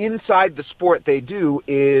 what inside the sport they do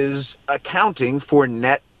is accounting for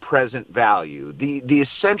net present value. The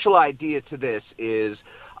essential idea to this is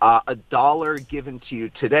 $1 given to you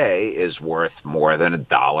today is worth more than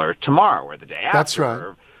 $1 tomorrow or the day after. That's right.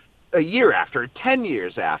 Or a year after, 10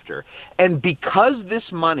 years after. And because this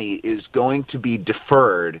money is going to be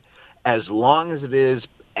deferred as long as it is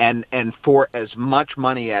and for as much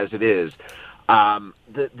money as it is,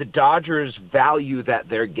 the Dodgers' value that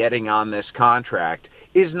they're getting on this contract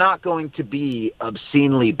is not going to be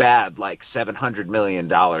obscenely bad like $700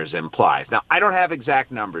 million implies. Now, I don't have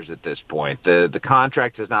exact numbers at this point. The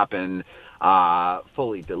contract has not been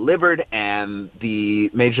fully delivered, and the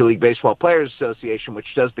Major League Baseball Players Association,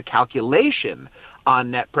 which does the calculation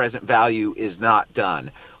on net present value, is not done.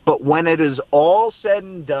 But when it is all said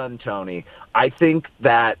and done, Tony, I think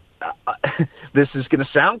that this is going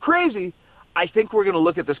to sound crazy. I think we're going to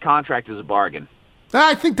look at this contract as a bargain.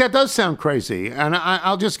 I think that does sound crazy. And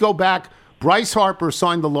I'll just go back. Bryce Harper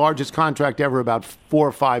signed the largest contract ever about 4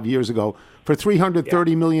 or 5 years ago for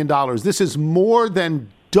 $330 million. This is more than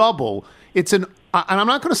double. And I'm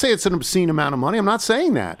not going to say it's an obscene amount of money. I'm not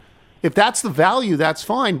saying that. If that's the value, that's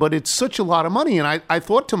fine. But it's such a lot of money. And I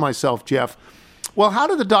thought to myself, Jeff, well, how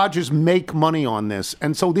do the Dodgers make money on this?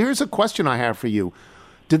 And so here's a question I have for you.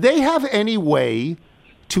 Do they have any way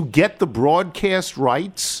to get the broadcast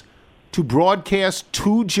rights to broadcast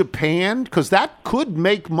to Japan? Because that could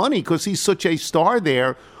make money because he's such a star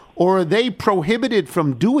there. Or are they prohibited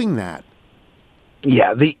from doing that?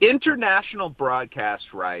 Yeah, the international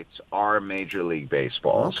broadcast rights are Major League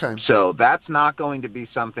Baseball's. Okay. So that's not going to be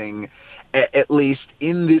something, at least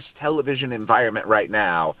in this television environment right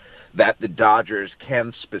now, that the Dodgers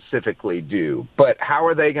can specifically do. But how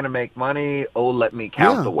are they going to make money? Oh, let me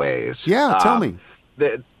count the ways. Yeah, tell me.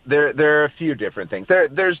 there are a few different things.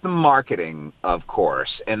 There's the marketing, of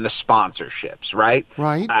course, and the sponsorships, right?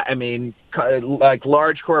 Right. I mean, like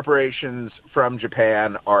large corporations from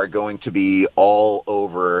Japan are going to be all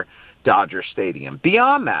over Dodger Stadium.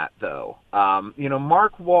 Beyond that, though,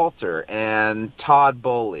 Mark Walter and Todd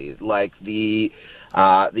Boehly, like the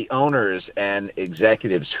owners and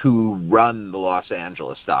executives who run the Los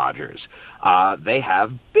Angeles Dodgers, they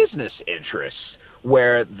have business interests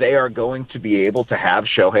where they are going to be able to have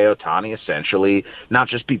Shohei Ohtani essentially not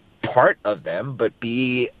just be part of them, but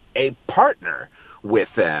be a partner with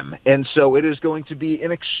them. And so it is going to be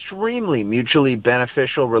an extremely mutually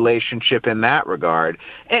beneficial relationship in that regard.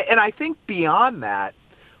 And I think beyond that,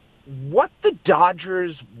 what the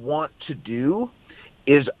Dodgers want to do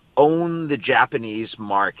is own the Japanese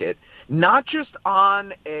market, not just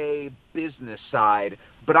on a business side,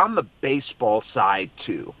 but on the baseball side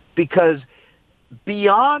too. Because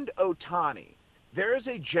beyond Ohtani, there is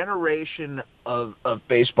a generation of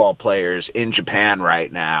baseball players in Japan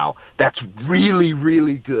right now that's really,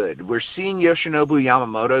 really good. We're seeing Yoshinobu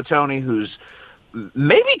Yamamoto, Tony, who's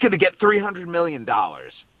maybe going to get $300 million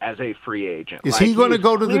as a free agent. Is he going to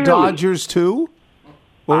go to the Dodgers too?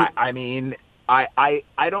 I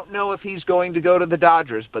don't know if he's going to go to the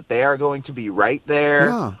Dodgers, but they are going to be right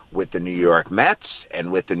there with the New York Mets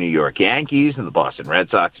and with the New York Yankees and the Boston Red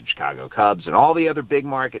Sox and Chicago Cubs and all the other big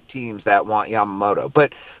market teams that want Yamamoto.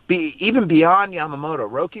 But even beyond Yamamoto,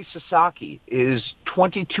 Roki Sasaki is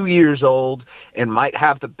 22 years old and might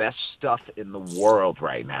have the best stuff in the world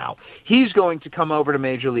right now. He's going to come over to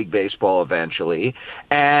Major League Baseball eventually,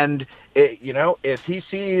 and if he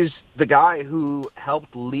sees the guy who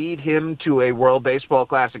helped lead him to a World Baseball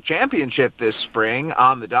Classic championship this spring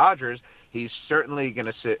on the Dodgers, he's certainly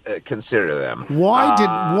going to consider them. Why?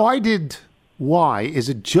 Is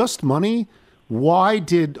it just money? Why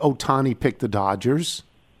did Ohtani pick the Dodgers?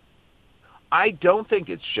 I don't think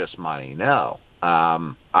it's just money, no.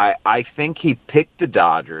 I think he picked the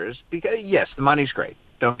Dodgers because, yes, the money's great.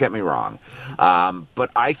 Don't get me wrong. But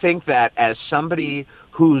I think that as somebody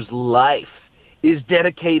whose life is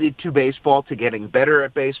dedicated to baseball, to getting better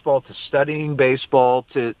at baseball, to studying baseball,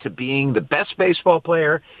 to being the best baseball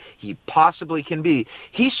player he possibly can be,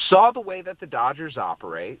 he saw the way that the Dodgers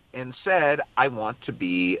operate and said, I want to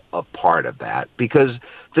be a part of that. Because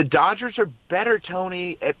the Dodgers are better,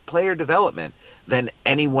 Tony, at player development than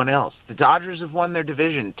anyone else. The Dodgers have won their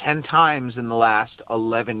division 10 times in the last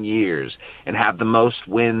 11 years and have the most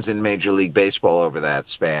wins in Major League Baseball over that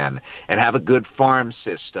span and have a good farm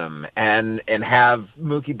system and have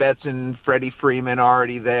Mookie Betts and Freddie Freeman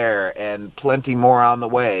already there and plenty more on the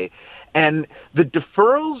way. And the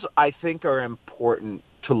deferrals, I think, are important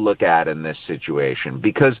to look at in this situation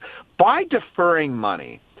because by deferring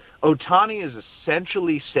money, Ohtani is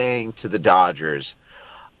essentially saying to the Dodgers,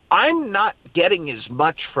 I'm not getting as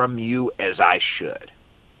much from you as I should.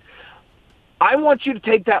 I want you to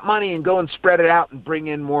take that money and go and spread it out and bring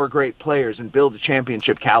in more great players and build a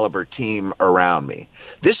championship caliber team around me.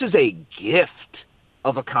 This is a gift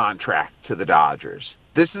of a contract to the Dodgers.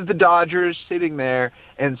 This is the Dodgers sitting there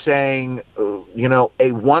and saying,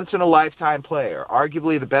 a once-in-a-lifetime player,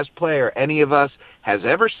 arguably the best player any of us has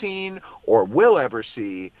ever seen or will ever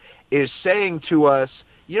see, is saying to us,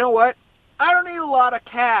 you know what? I don't need a lot of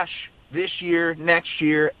cash this year, next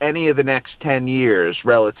year, any of the next 10 years,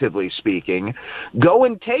 relatively speaking. Go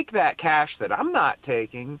and take that cash that I'm not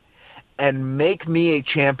taking and make me a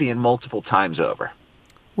champion multiple times over.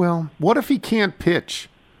 Well, what if he can't pitch?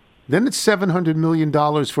 Then it's $700 million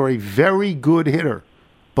for a very good hitter,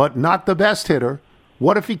 but not the best hitter.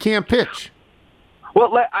 What if he can't pitch?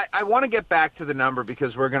 Well, I want to get back to the number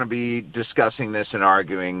because we're going to be discussing this and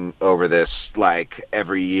arguing over this like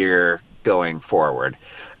every year going forward.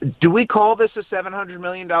 Do we call this a $700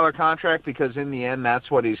 million contract because in the end that's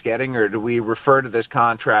what he's getting, or do we refer to this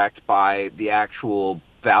contract by the actual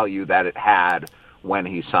value that it had when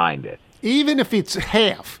he signed it? Even if it's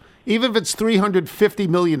half, even if it's $350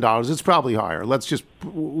 million, it's probably higher.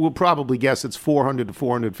 We'll probably guess it's $400 to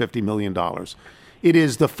 $450 million. It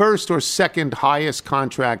is the first or second highest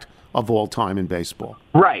contract of all time in baseball.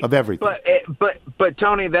 Right. Of everything. But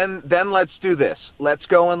Tony, then let's do this. Let's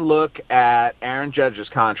go and look at Aaron Judge's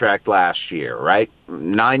contract last year, right?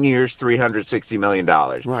 9 years, $360 million.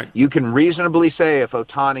 Right. You can reasonably say if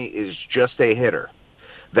Ohtani is just a hitter,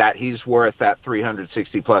 that he's worth that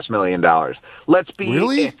 $360+ million. Let's be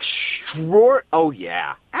really? Oh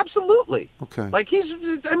yeah, absolutely. Okay. Like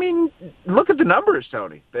look at the numbers,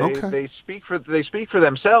 Tony. They speak for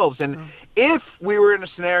themselves. And if we were in a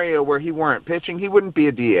scenario where he weren't pitching, he wouldn't be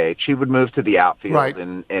a DH. He would move to the outfield, right.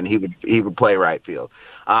 and he would play right field.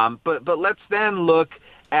 But let's then look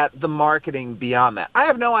at the marketing beyond that. I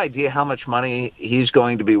have no idea how much money he's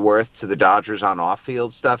going to be worth to the Dodgers on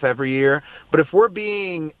off-field stuff every year, but if we're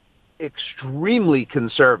being extremely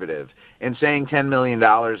conservative and saying $10 million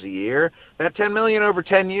a year, that $10 million over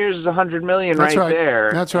 10 years is $100 million right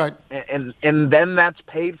there. That's right. And then that's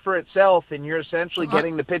paid for itself, and you're essentially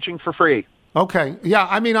getting the pitching for free. Okay. Yeah,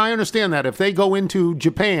 I mean, I understand that. If they go into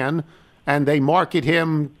Japan and they market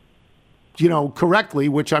him, correctly,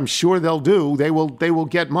 which I'm sure they'll do, they will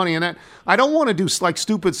get money. And I don't want to do like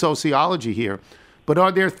stupid sociology here, but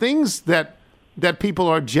are there things that people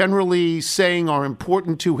are generally saying are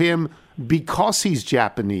important to him because he's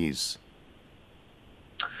Japanese?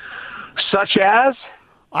 Such as?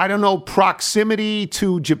 I don't know, proximity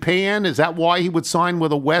to Japan. Is that why he would sign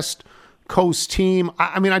with a West Coast team?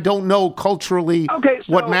 I mean, I don't know culturally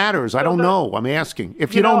what matters. I don't know. I'm asking.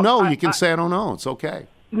 If you don't know, you can say I don't know. It's okay.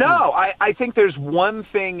 No, I think there's one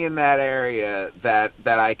thing in that area that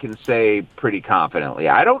I can say pretty confidently.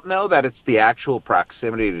 I don't know that it's the actual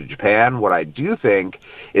proximity to Japan. What I do think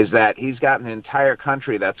is that he's got an entire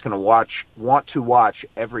country that's going to want to watch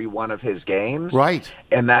every one of his games. Right.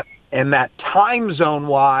 And that time zone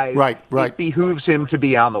wise, right. It behooves him to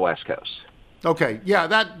be on the West Coast. Okay. Yeah,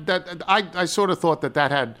 that I sort of thought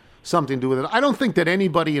that had something to do with it. I don't think that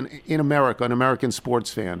anybody in America, an American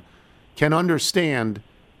sports fan, can understand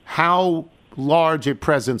how large a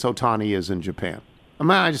presence Ohtani is in Japan.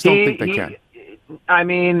 I just don't think they can. I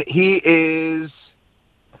mean, he is...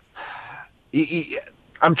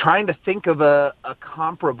 I'm trying to think of a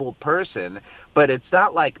comparable person, but it's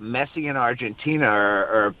not like Messi in Argentina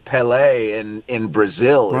or Pelé in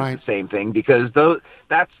Brazil is the same thing, because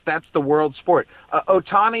that's the world sport.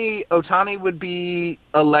 Ohtani would be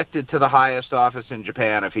elected to the highest office in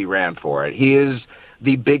Japan if he ran for it. He is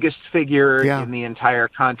the biggest figure in the entire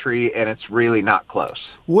country, and it's really not close.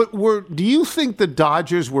 Do you think the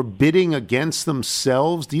Dodgers were bidding against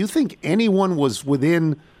themselves? Do you think anyone was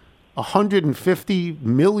within $150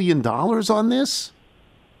 million on this?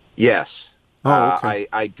 Yes. Okay.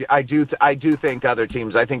 I do think other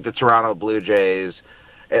teams. I think the Toronto Blue Jays.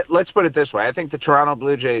 Let's put it this way: I think the Toronto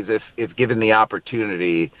Blue Jays, if given the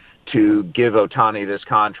opportunity to give Ohtani this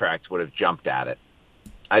contract, would have jumped at it.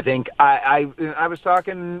 I think I was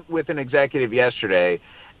talking with an executive yesterday,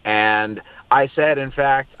 and I said, in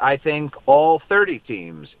fact, I think all 30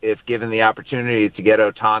 teams, if given the opportunity to get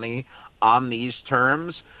Ohtani on these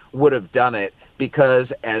terms, would have done it, because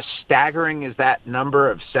as staggering as that number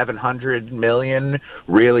of $700 million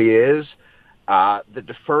really is, the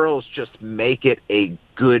deferrals just make it a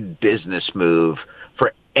good business move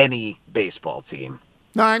for any baseball team.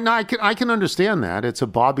 No, I can understand that. It's a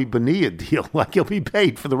Bobby Bonilla deal. Like he'll be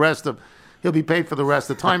paid for the rest of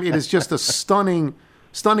the time. It is just a stunning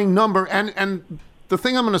number. And the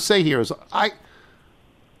thing I'm going to say here is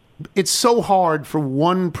it's so hard for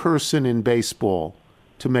one person in baseball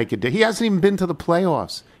to make a deal. He hasn't even been to the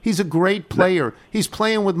playoffs. He's a great player. He's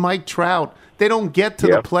playing with Mike Trout. They don't get to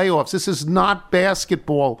the playoffs. This is not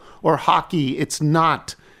basketball or hockey. It's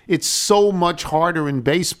not. It's so much harder in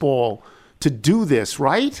baseball to do this,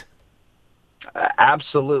 right?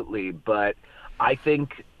 Absolutely, but I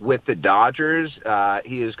think with the Dodgers,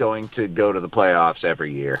 he is going to go to the playoffs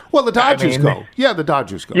every year. Well, the Dodgers go. Yeah, the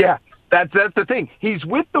Dodgers go. Yeah, that's the thing. He's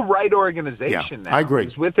with the right organization now. I agree.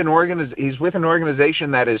 He's with an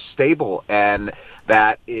organization that is stable and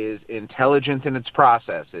that is intelligent in its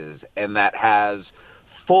processes and that has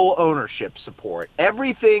full ownership support.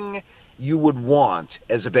 Everything you would want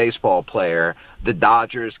as a baseball player, the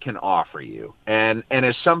Dodgers can offer you. And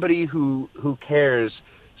as somebody who cares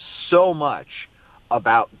so much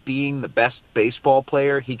about being the best baseball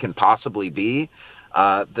player he can possibly be,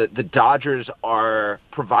 the Dodgers are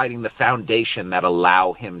providing the foundation that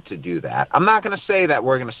allow him to do that. I'm not going to say that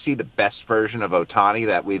we're going to see the best version of Ohtani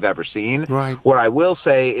that we've ever seen. Right. What I will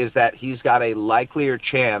say is that he's got a likelier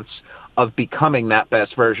chance of becoming that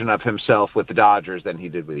best version of himself with the Dodgers than he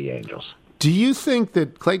did with the Angels. Do you think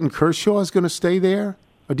that Clayton Kershaw is going to stay there?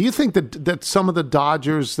 Or do you think that some of the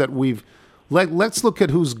Dodgers that let's look at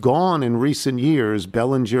who's gone in recent years.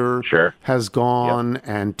 Bellinger has gone,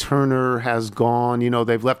 and Turner has gone.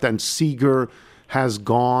 They've left, and Seager has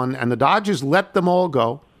gone. And the Dodgers let them all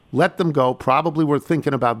go. Let them go. Probably were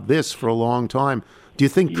thinking about this for a long time. Do you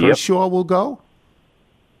think Kershaw will go?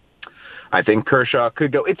 I think Kershaw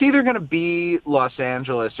could go. It's either going to be Los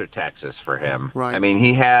Angeles or Texas for him. Right. I mean,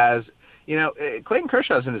 he has, Clayton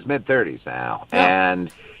Kershaw's in his mid-30s now, and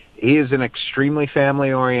he is an extremely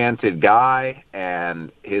family-oriented guy, and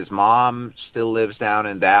his mom still lives down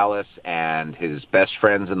in Dallas, and his best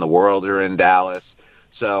friends in the world are in Dallas.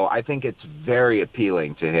 So I think it's very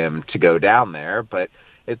appealing to him to go down there. But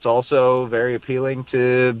it's also very appealing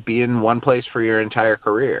to be in one place for your entire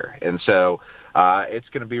career. And so it's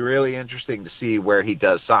going to be really interesting to see where he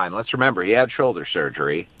does sign. Let's remember, he had shoulder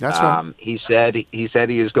surgery. That's right. He said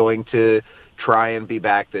he is going to try and be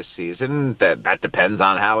back this season. That depends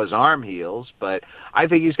on how his arm heals, but I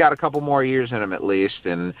think he's got a couple more years in him at least,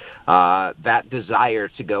 and that desire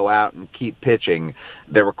to go out and keep pitching.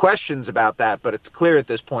 There were questions about that, but it's clear at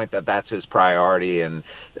this point that that's his priority, and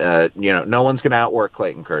no one's going to outwork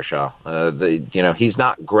Clayton Kershaw. He's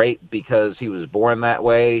not great because he was born that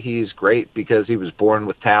way. He's great because he was born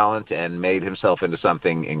with talent and made himself into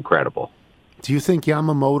something incredible. Do you think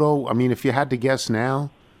Yamamoto, I mean, if you had to guess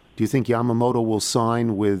now, do you think Yamamoto will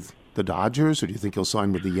sign with the Dodgers, or do you think he'll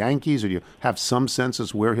sign with the Yankees, or do you have some sense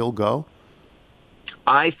as where he'll go?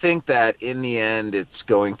 I think that in the end it's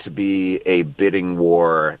going to be a bidding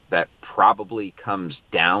war that probably comes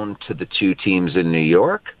down to the two teams in New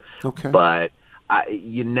York. Okay. But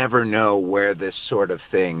you never know where this sort of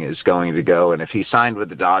thing is going to go. And if he signed with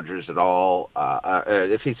the Dodgers at all,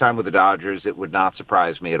 it would not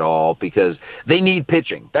surprise me at all, because they need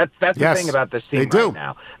pitching. That's the thing about this team right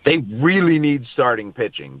now. They really need starting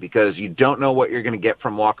pitching, because you don't know what you're going to get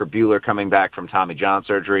from Walker Buehler coming back from Tommy John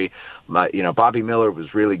surgery. Bobby Miller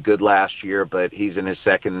was really good last year, but he's in his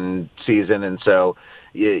second season, and so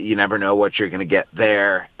you never know what you're going to get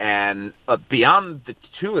there. And beyond the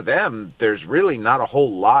two of them, there's really not a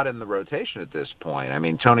whole lot in the rotation at this point. I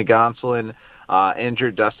mean, Tony Gonsolin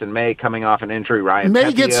injured, Dustin May coming off an injury, Ryan May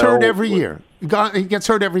Pepiot gets hurt every year. He gets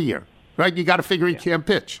hurt every year, right? You got to figure he can't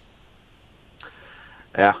pitch.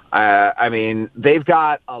 Yeah, I mean, they've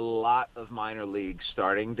got a lot of minor league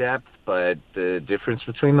starting depth, but the difference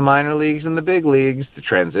between the minor leagues and the big leagues, the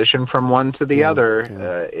transition from one to the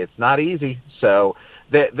other, it's not easy. So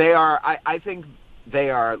I think they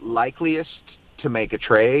are likeliest to make a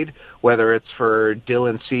trade, whether it's for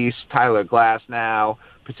Dylan Cease, Tyler Glasnow,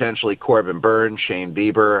 potentially Corbin Burns, Shane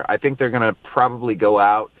Bieber. I think they're going to probably go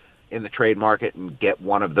out in the trade market and get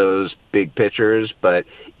one of those big pitchers, but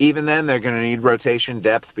even then they're going to need rotation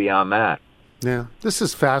depth beyond that. Yeah, this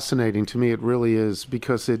is fascinating to me. It really is,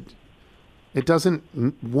 because it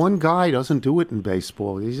doesn't, one guy doesn't do it in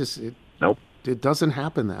baseball. Nope. It doesn't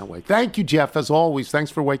happen that way. Thank you, Jeff, as always. Thanks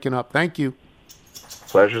for waking up. Thank you.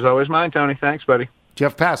 Pleasure's always mine, Tony. Thanks, buddy.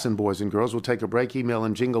 Jeff Passan, boys and girls. We'll take a break, email,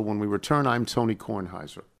 and jingle. When we return, I'm Tony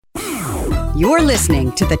Kornheiser. You're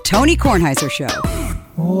listening to The Tony Kornheiser Show.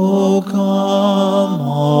 Oh, come,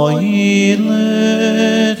 all ye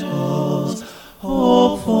littles,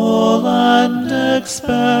 hopeful and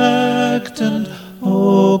expectant.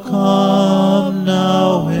 Oh, come,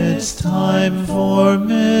 now it's time for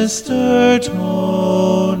Mr.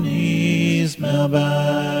 Tony's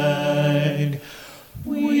mailbag.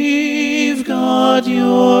 We've got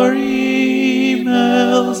your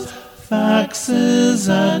emails, faxes,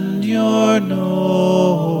 and your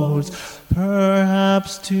notes.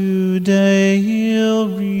 Perhaps today he'll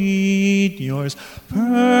read yours.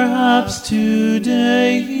 Perhaps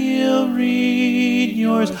today he'll read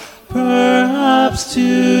yours. Perhaps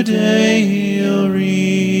today he'll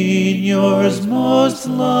read yours. Most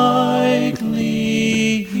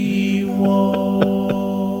likely he won't.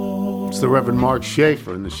 It's the Reverend Mark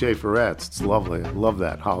Schaefer and the Schaeferettes. It's lovely. I love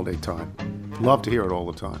that holiday time. Love to hear it all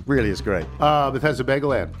the time. Really is great. Bethesda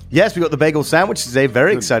Bagel ad. Yes, we got the bagel sandwich today.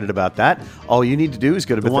 Very excited about that. All you need to do is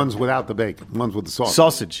go to the ones without the bacon, the ones with the sausage.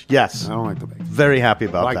 Sausage, yes. I don't like the bacon. Very happy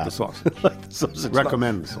about I like that. the sausage. Like the sausage.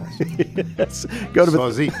 Recommend the sausage. Yes. Go to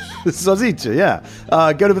sausage. Sausage, yeah.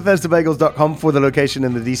 Go to BethesdaBagels.com for the location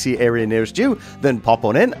in the DC area nearest you. Then pop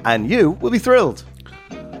on in, and you will be thrilled.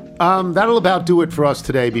 That'll about do it for us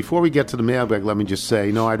today. Before we get to the mailbag, let me just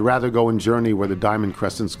say, I'd rather go and journey where the diamond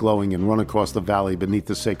crescent's glowing and run across the valley beneath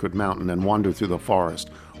the sacred mountain and wander through the forest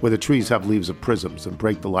where the trees have leaves of prisms and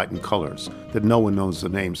break the light in colors that no one knows the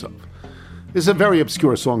names of. This is a very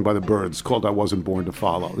obscure song by the Byrds called I Wasn't Born to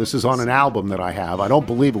Follow. This is on an album that I have. I don't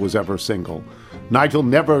believe it was ever a single. Nigel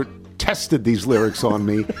never tested these lyrics on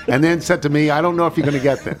me and then said to me, I don't know if you're going to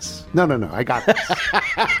get this. No, I got this.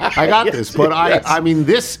 I got this. But I mean,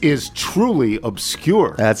 this is truly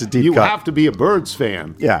obscure. That's a deep You cut. have to be a Byrds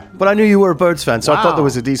fan. Yeah, but I knew you were a Byrds fan, so I thought Wow. there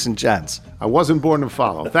was a decent chance. I wasn't born to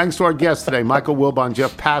follow. Thanks to our guests today, Michael Wilbon,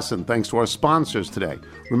 Jeff Passan. Thanks to our sponsors today.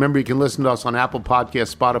 Remember, you can listen to us on Apple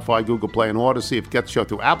Podcasts, Spotify, Google Play, and Odyssey. If you get the show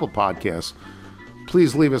through Apple Podcasts,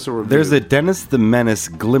 please leave us a review. There's a Dennis the Menace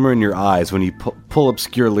glimmer in your eyes when you pull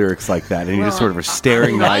obscure lyrics like that, and you just sort of are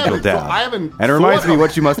staring Nigel down. And it reminds me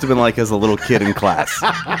what you must have been like as a little kid in class.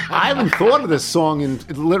 I haven't thought of this song in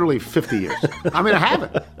literally 50 years. I mean, I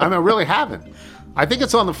haven't. I really haven't. I think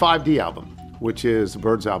it's on the 5D album. which is the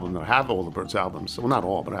Byrds album. I have all the Byrds albums. Well, not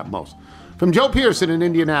all, but I have most. From Joe Pearson in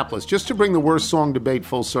Indianapolis, just to bring the worst song debate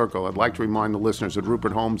full circle, I'd like to remind the listeners that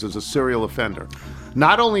Rupert Holmes is a serial offender.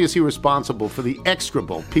 Not only is he responsible for the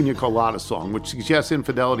execrable Pina Colada song, which suggests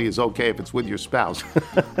infidelity is okay if it's with your spouse,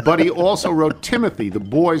 but he also wrote Timothy, the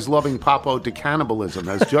boys loving pop ode to cannibalism.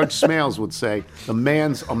 As Judge Smales would say, the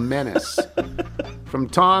man's a menace. From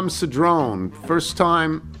Tom Cedrone, first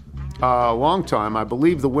time, long time, I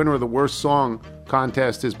believe the winner of the worst song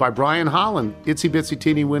contest is by Brian Holland, Itsy Bitsy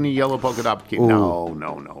Teeny Winny Yellow Polka Dot Bikini.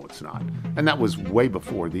 No, it's not. And that was way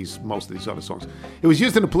before most of these other songs. It was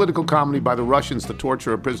used in a political comedy by the Russians to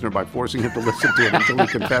torture a prisoner by forcing him to listen to it until he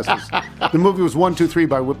confesses. The movie was 1, 2, 3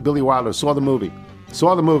 by Billy Wilder. Saw the movie.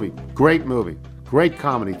 Great movie. Great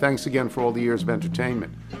comedy. Thanks again for all the years of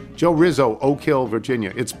entertainment. Joe Rizzo, Oak Hill,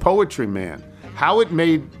 Virginia. It's Poetry Man. How it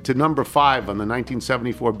made to number 5 on the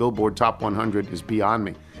 1974 Billboard Top 100 is beyond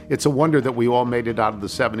me. It's a wonder that we all made it out of the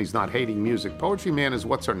 70s not hating music. Poetry Man is,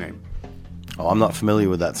 what's her name? Oh, I'm not familiar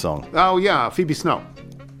with that song. Oh, yeah, Phoebe Snow.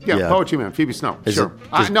 Yeah. Poetry Man, Phoebe Snow. Sure.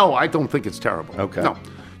 No, I don't think it's terrible. Okay. No.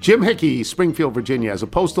 Jim Hickey, Springfield, Virginia. As a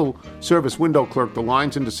postal service window clerk, the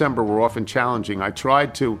lines in December were often challenging. I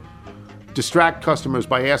tried to distract customers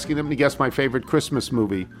by asking them to guess my favorite Christmas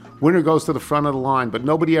movie. Winner goes to the front of the line, but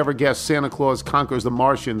nobody ever guessed Santa Claus Conquers the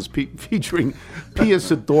Martians featuring Pia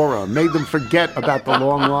Sedora. Made them forget about the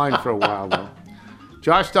long line for a while, though.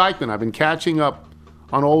 Josh Dykman, I've been catching up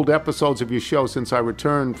on old episodes of your show since I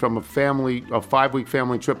returned from a 5-week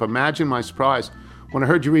family trip. Imagine my surprise when I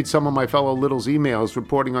heard you read some of my fellow Littles' emails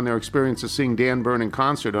reporting on their experience of seeing Dan Byrne in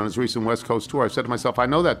concert on his recent West Coast tour. I said to myself, I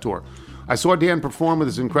know that tour. I saw Dan perform with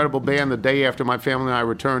his incredible band the day after my family and I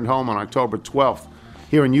returned home on October 12th.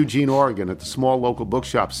 Here in Eugene, Oregon, at the small local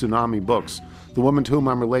bookshop, Tsunami Books. The woman to whom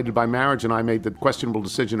I'm related by marriage and I made the questionable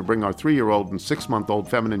decision to bring our 3-year-old and 6-month-old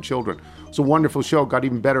feminine children. It was a wonderful show. Got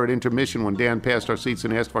even better at intermission when Dan passed our seats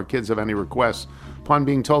and asked if our kids have any requests. Upon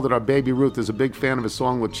being told that our baby Ruth is a big fan of his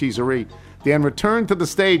song La Cheeserie, Dan returned to the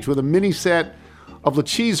stage with a mini set of La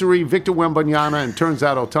Cheeserie, Victor Wembanyama, and Turns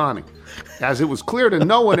Out Ohtani. As it was clear to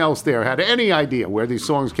no one else there had any idea where these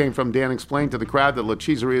songs came from, Dan explained to the crowd that La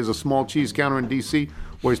Cheeserie is a small cheese counter in D.C.,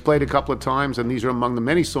 where he's played a couple of times, and these are among the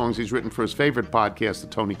many songs he's written for his favorite podcast, The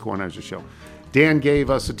Tony Kornheiser Show. Dan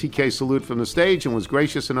gave us a TK salute from the stage and was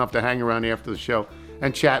gracious enough to hang around after the show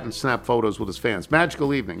and chat and snap photos with his fans.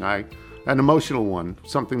 Magical evening. An emotional one,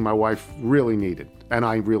 something my wife really needed, and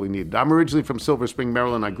I really needed. I'm originally from Silver Spring,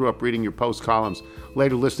 Maryland. I grew up reading your post columns,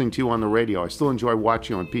 later listening to you on the radio. I still enjoy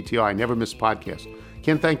watching you on PTI. I never miss podcasts.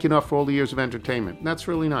 Can't thank you enough for all the years of entertainment. That's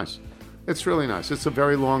really nice. It's really nice. It's a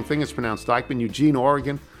very long thing. It's pronounced Dykman, Eugene,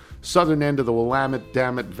 Oregon, southern end of the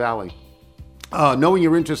Willamette Valley. Knowing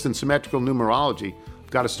your interest in symmetrical numerology,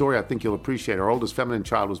 I've got a story I think you'll appreciate. Our oldest feminine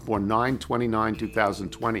child was born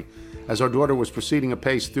 9/29/2020. As our daughter was proceeding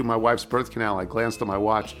apace through my wife's birth canal, I glanced at my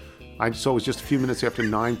watch. I saw it was just a few minutes after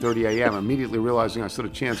 9:30 a.m., immediately realizing I stood a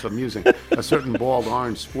chance of amusing a certain bald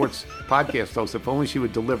orange sports podcast host if only she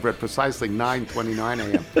would deliver at precisely 9:29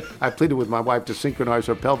 a.m. I pleaded with my wife to synchronize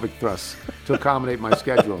her pelvic thrusts to accommodate my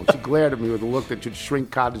schedule. She glared at me with a look that should shrink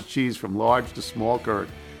cottage cheese from large to small curd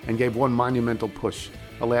and gave one monumental push.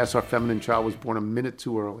 Alas, our feminine child was born a minute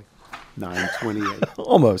too early. 9:28.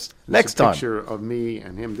 Almost. Next time. A picture of me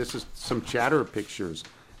and him. This is some chatter pictures.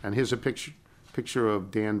 And here's a picture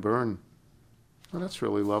of Dan Byrne. Oh, that's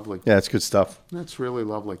really lovely. Yeah, it's good stuff. That's really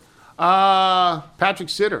lovely. Patrick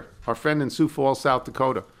Sitter, our friend in Sioux Falls, South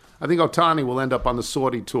Dakota. I think Ohtani will end up on the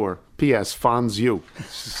Saudi tour. P.S. Fonz you.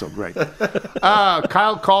 This is so great.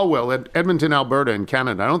 Kyle Caldwell at Edmonton, Alberta in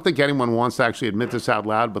Canada. I don't think anyone wants to actually admit this out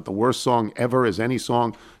loud, but the worst song ever is any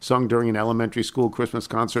song sung during an elementary school Christmas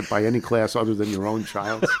concert by any class other than your own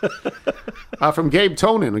child's. From Gabe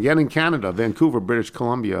Tonin, again in Canada, Vancouver, British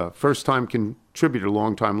Columbia. First-time contributor,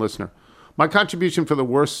 long-time listener. My contribution for the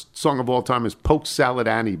worst song of all time is Poke Salad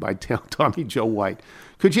Annie by Tommy Joe White.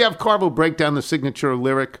 Could you have Carvel break down the signature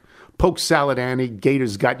lyric, Poke Salad Annie,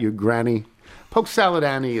 Gators got your granny? Poke Salad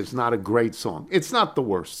Annie is not a great song. It's not the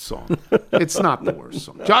worst song. It's not the worst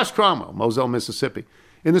song. Josh Cromwell, Moselle, Mississippi.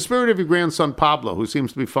 In the spirit of your grandson Pablo, who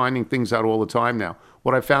seems to be finding things out all the time now,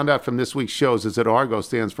 what I found out from this week's shows is that Argo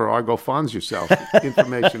stands for Argo Funds Yourself.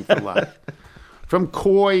 Information for life. From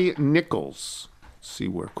Coy Nichols. Let's see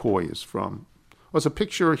where Coy is from. There's a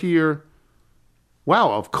picture here,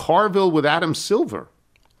 wow, of Carville with Adam Silver.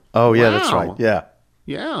 Oh, yeah, that's right. Yeah.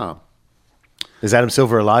 Yeah. Is Adam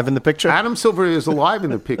Silver alive in the picture? Adam Silver is alive in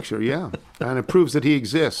the picture, yeah. And it proves that he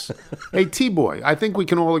exists. Hey, T-Boy, I think we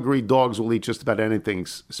can all agree dogs will eat just about anything,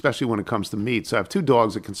 especially when it comes to meat. So I have 2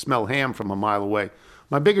 dogs that can smell ham from a mile away.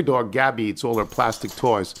 My bigger dog, Gabby, eats all her plastic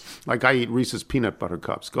toys like I eat Reese's peanut butter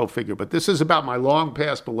cups. Go figure. But this is about my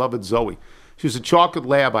long-past beloved Zoe. She was a chocolate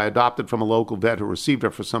lab I adopted from a local vet who received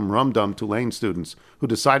her for some rum-dum Tulane students who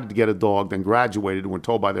decided to get a dog, then graduated and were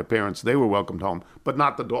told by their parents they were welcomed home, but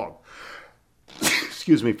not the dog.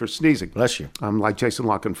 Excuse me for sneezing. Bless you. I'm like Jason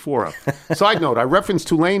La Canfora. Side note, I referenced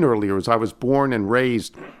Tulane earlier as I was born and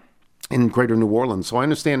raised in Greater New Orleans, so I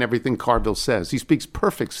understand everything Carville says. He speaks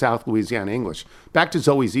perfect South Louisiana English. Back to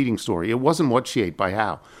Zoe's eating story. It wasn't what she ate, by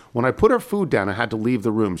how. When I put her food down, I had to leave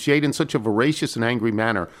the room. She ate in such a voracious and angry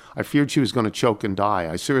manner, I feared she was going to choke and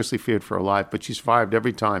die. I seriously feared for her life, but she survived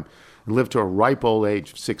every time and lived to a ripe old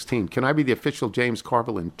age of 16. Can I be the official James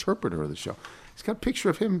Carville interpreter of the show? He's got a picture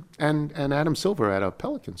of him and Adam Silver at a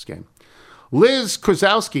Pelicans game. Liz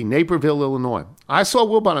Krasowski, Naperville, Illinois. I saw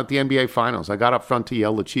Wilbon at the NBA Finals. I got up front to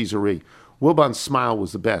yell La Cheeserie. Wilbon's smile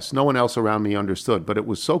was the best. No one else around me understood, but it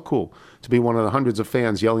was so cool to be one of the hundreds of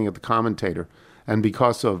fans yelling at the commentator. And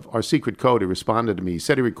because of our secret code, he responded to me. He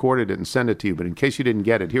said he recorded it and sent it to you, but in case you didn't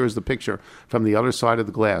get it, here is the picture from the other side of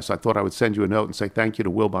the glass. I thought I would send you a note and say thank you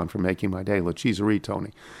to Wilbon for making my day. La Cheeserie,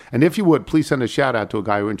 Tony. And if you would, please send a shout-out to a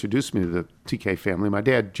guy who introduced me to the TK family, my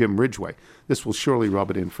dad, Jim Ridgway. This will surely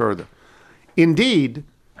rub it in further. Indeed,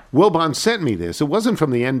 Wilbon sent me this. It wasn't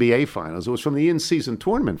from the NBA Finals. It was from the in-season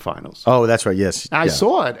tournament finals. Oh, that's right, yes. I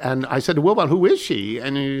saw it, and I said to Wilbon, who is she?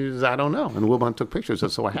 And he said, I don't know. And Wilbon took pictures,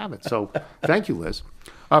 so I have it. So thank you, Liz.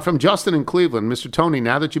 From Justin in Cleveland, Mr. Tony,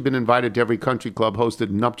 now that you've been invited to every country club hosted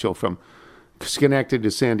nuptial from Schenectady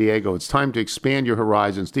to San Diego, it's time to expand your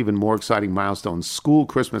horizons to even more exciting milestones, school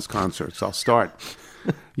Christmas concerts. I'll start.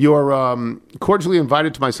 You're cordially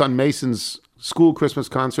invited to my son Mason's school Christmas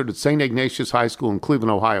concert at St. Ignatius High School in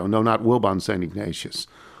Cleveland, Ohio. No, not Wilbon St. Ignatius.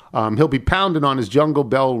 He'll be pounding on his Jungle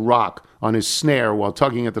Bell rock on his snare while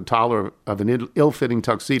tugging at the collar of an ill-fitting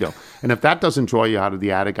tuxedo. And if that doesn't draw you out of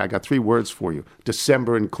the attic, I got 3 words for you.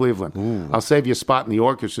 December in Cleveland. Ooh. I'll save you a spot in the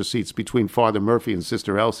orchestra seats between Father Murphy and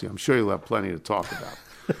Sister Elsie. I'm sure you'll have plenty to talk about.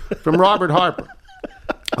 From Robert Harper.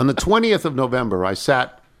 On the 20th of November, I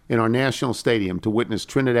sat in our national stadium to witness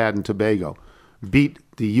Trinidad and Tobago beat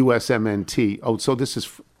the USMNT. Oh, so this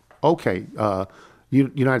is, okay,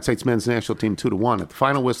 United States men's national team 2-1. At the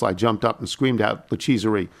final whistle, I jumped up and screamed out La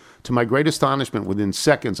Cheeserie. To my great astonishment, within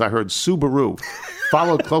seconds, I heard Subaru,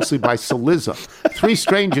 followed closely by Saliza. 3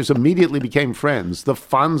 strangers immediately became friends. The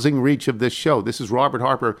Fonzing reach of this show. This is Robert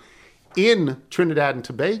Harper in Trinidad and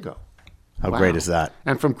Tobago. How great is that?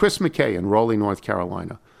 And from Chris McKay in Raleigh, North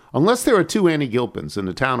Carolina. Unless there are 2 Annie Gilpins in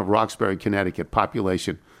the town of Roxbury, Connecticut,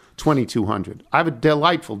 population 2,200. I have a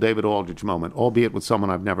delightful David Aldrich moment, albeit with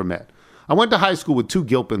someone I've never met. I went to high school with 2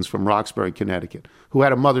 Gilpins from Roxbury, Connecticut, who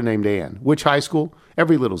had a mother named Ann. Which high school?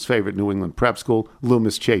 Every little's favorite New England prep school,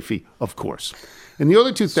 Loomis Chaffee, of course. In the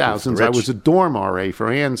early 2000s, I was a dorm RA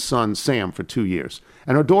for Ann's son, Sam, for 2 years.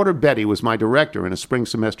 And her daughter, Betty, was my director in a spring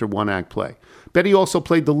semester 1-act play. Betty also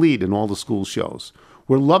played the lead in all the school shows.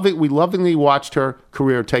 We lovingly watched her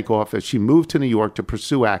career take off as she moved to New York to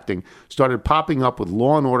pursue acting, started popping up with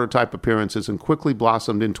Law and Order type appearances, and quickly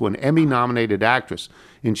blossomed into an Emmy-nominated actress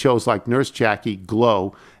in shows like Nurse Jackie,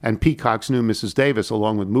 Glow, and Peacock's New Mrs. Davis,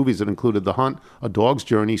 along with movies that included The Hunt, A Dog's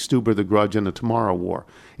Journey, Stuber, The Grudge, and The Tomorrow War.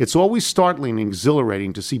 It's always startling and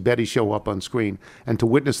exhilarating to see Betty show up on screen and to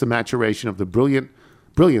witness the maturation of the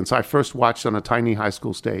brilliance I first watched on a tiny high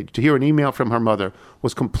school stage. To hear an email from her mother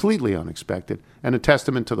was completely unexpected and a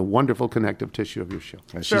testament to the wonderful connective tissue of your show.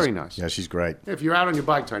 Yeah, very nice. Yeah, she's great. If you're out on your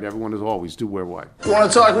bike tonight, everyone as always, do wear white. You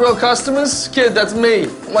want to talk real customers? Kid, that's me.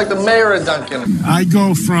 I'm like the mayor of Duncan. I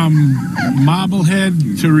go from Marblehead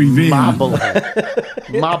to Revere.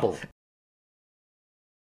 Marblehead. Marble.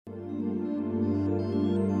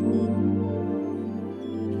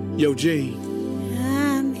 Yo, Gene.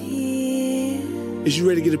 I'm here. Is you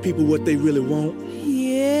ready to get the people what they really want?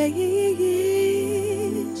 Yes.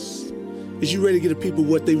 Is you ready to get the people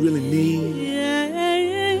what they really need?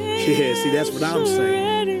 Yes. Yeah, see, that's what I'm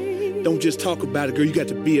saying. Don't just talk about it, girl. You got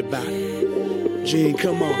to be about it. Gene,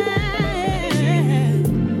 come on.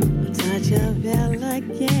 Touch of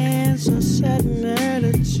elegance, a certain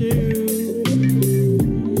attitude.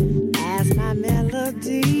 As my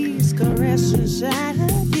melodies caress inside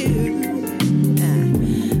of you.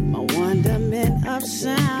 My wonderment of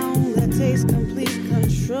sound that takes complete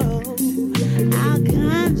control. I'll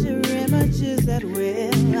conjure images that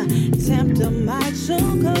will tempt a mind so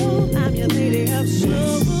cold. I'm your lady of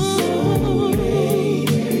soul.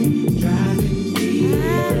 Driving me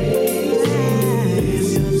crazy. I'm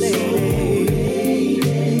your lady.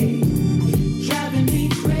 Driving me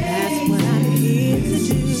crazy. That's what I'm here to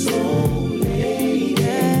do. Soul lady.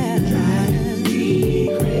 Driving me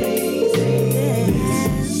crazy.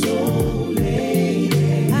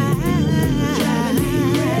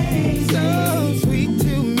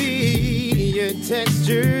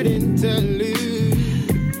 textured interlude.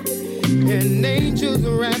 An angel's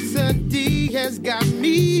rhapsody has got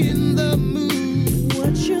me in the mood.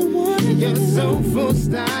 What you want? Your soulful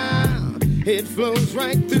style, it flows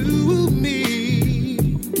right through me.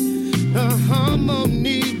 A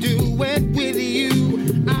harmony duet with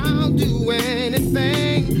you, I'll do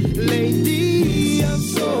anything, lady of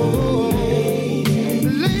soul.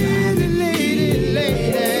 Lady, lady,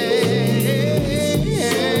 lady.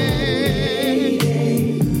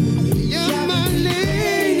 You're my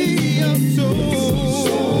lady of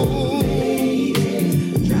soul.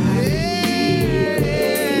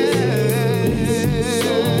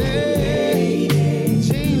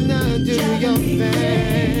 Gina, do your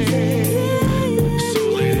thing. So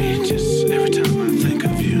lady, just every time I think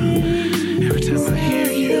of you, every time I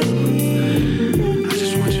hear you, I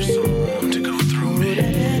just want your soul to go through me.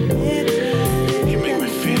 You make me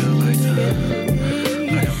feel like a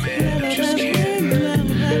man who just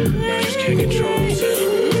can't control himself.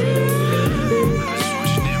 I just want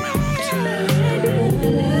you near me all the time.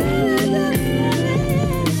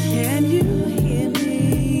 Can you hear me?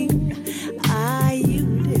 Are you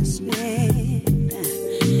listening?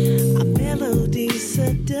 A melody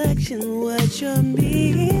seduction, what you're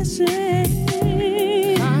missing.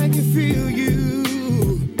 I can feel you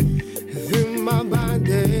through my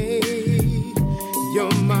body.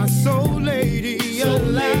 You're my soul lady,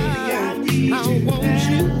 alive. I want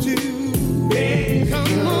you to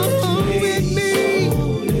come on with me.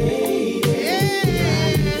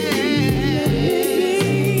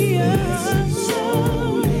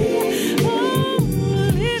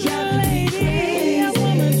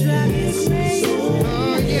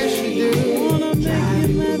 Oh, yes, you do. Wanna make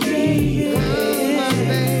you my baby. My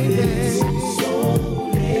baby.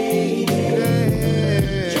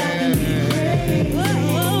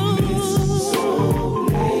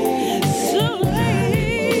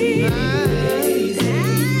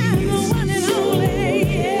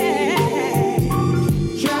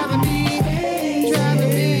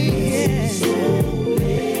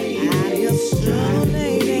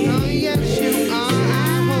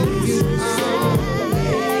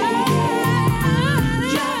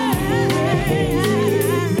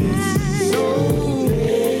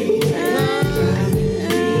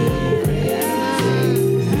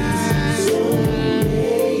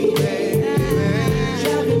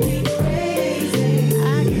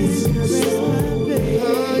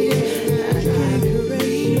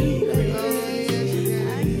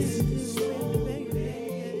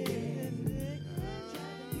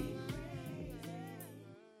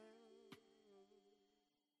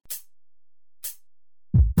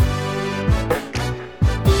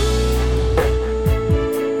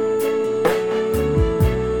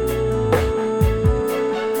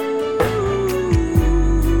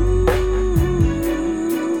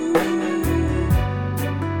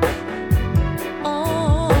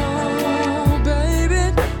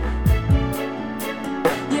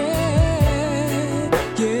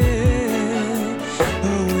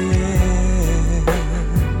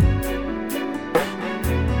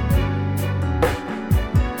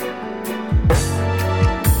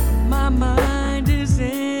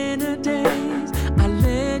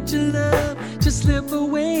 slip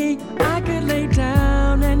away, I could lay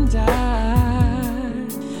down and die.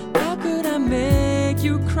 How could I make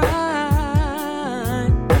you cry?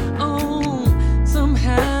 Oh,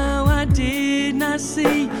 somehow I did not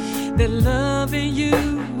see that loving you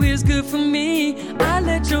is good for me. I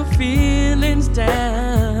let your feelings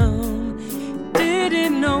down,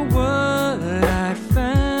 didn't know what I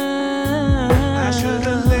found. I should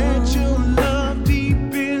have let your love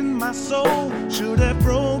deep in my soul, should have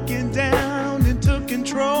broken down and took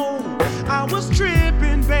control. I was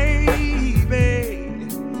tripping, baby,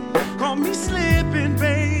 caught me slipping,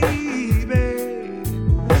 baby.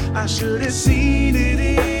 I should have seen it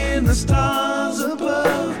in the stars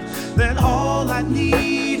above, that all I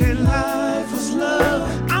need in life was love.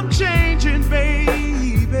 I'm changing, baby,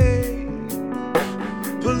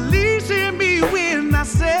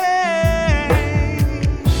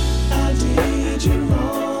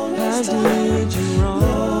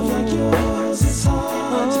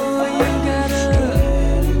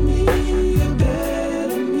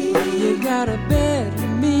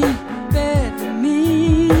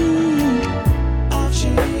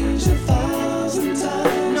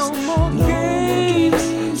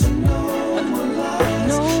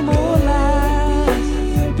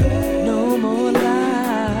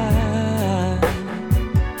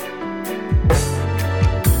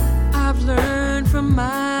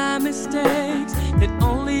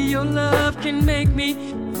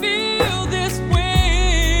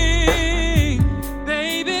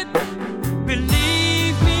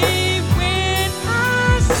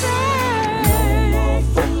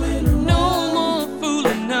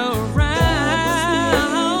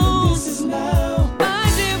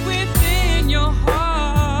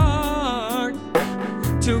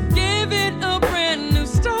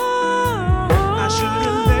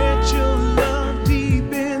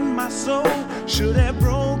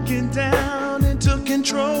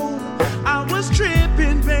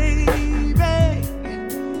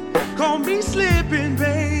 slipping,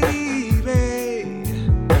 baby.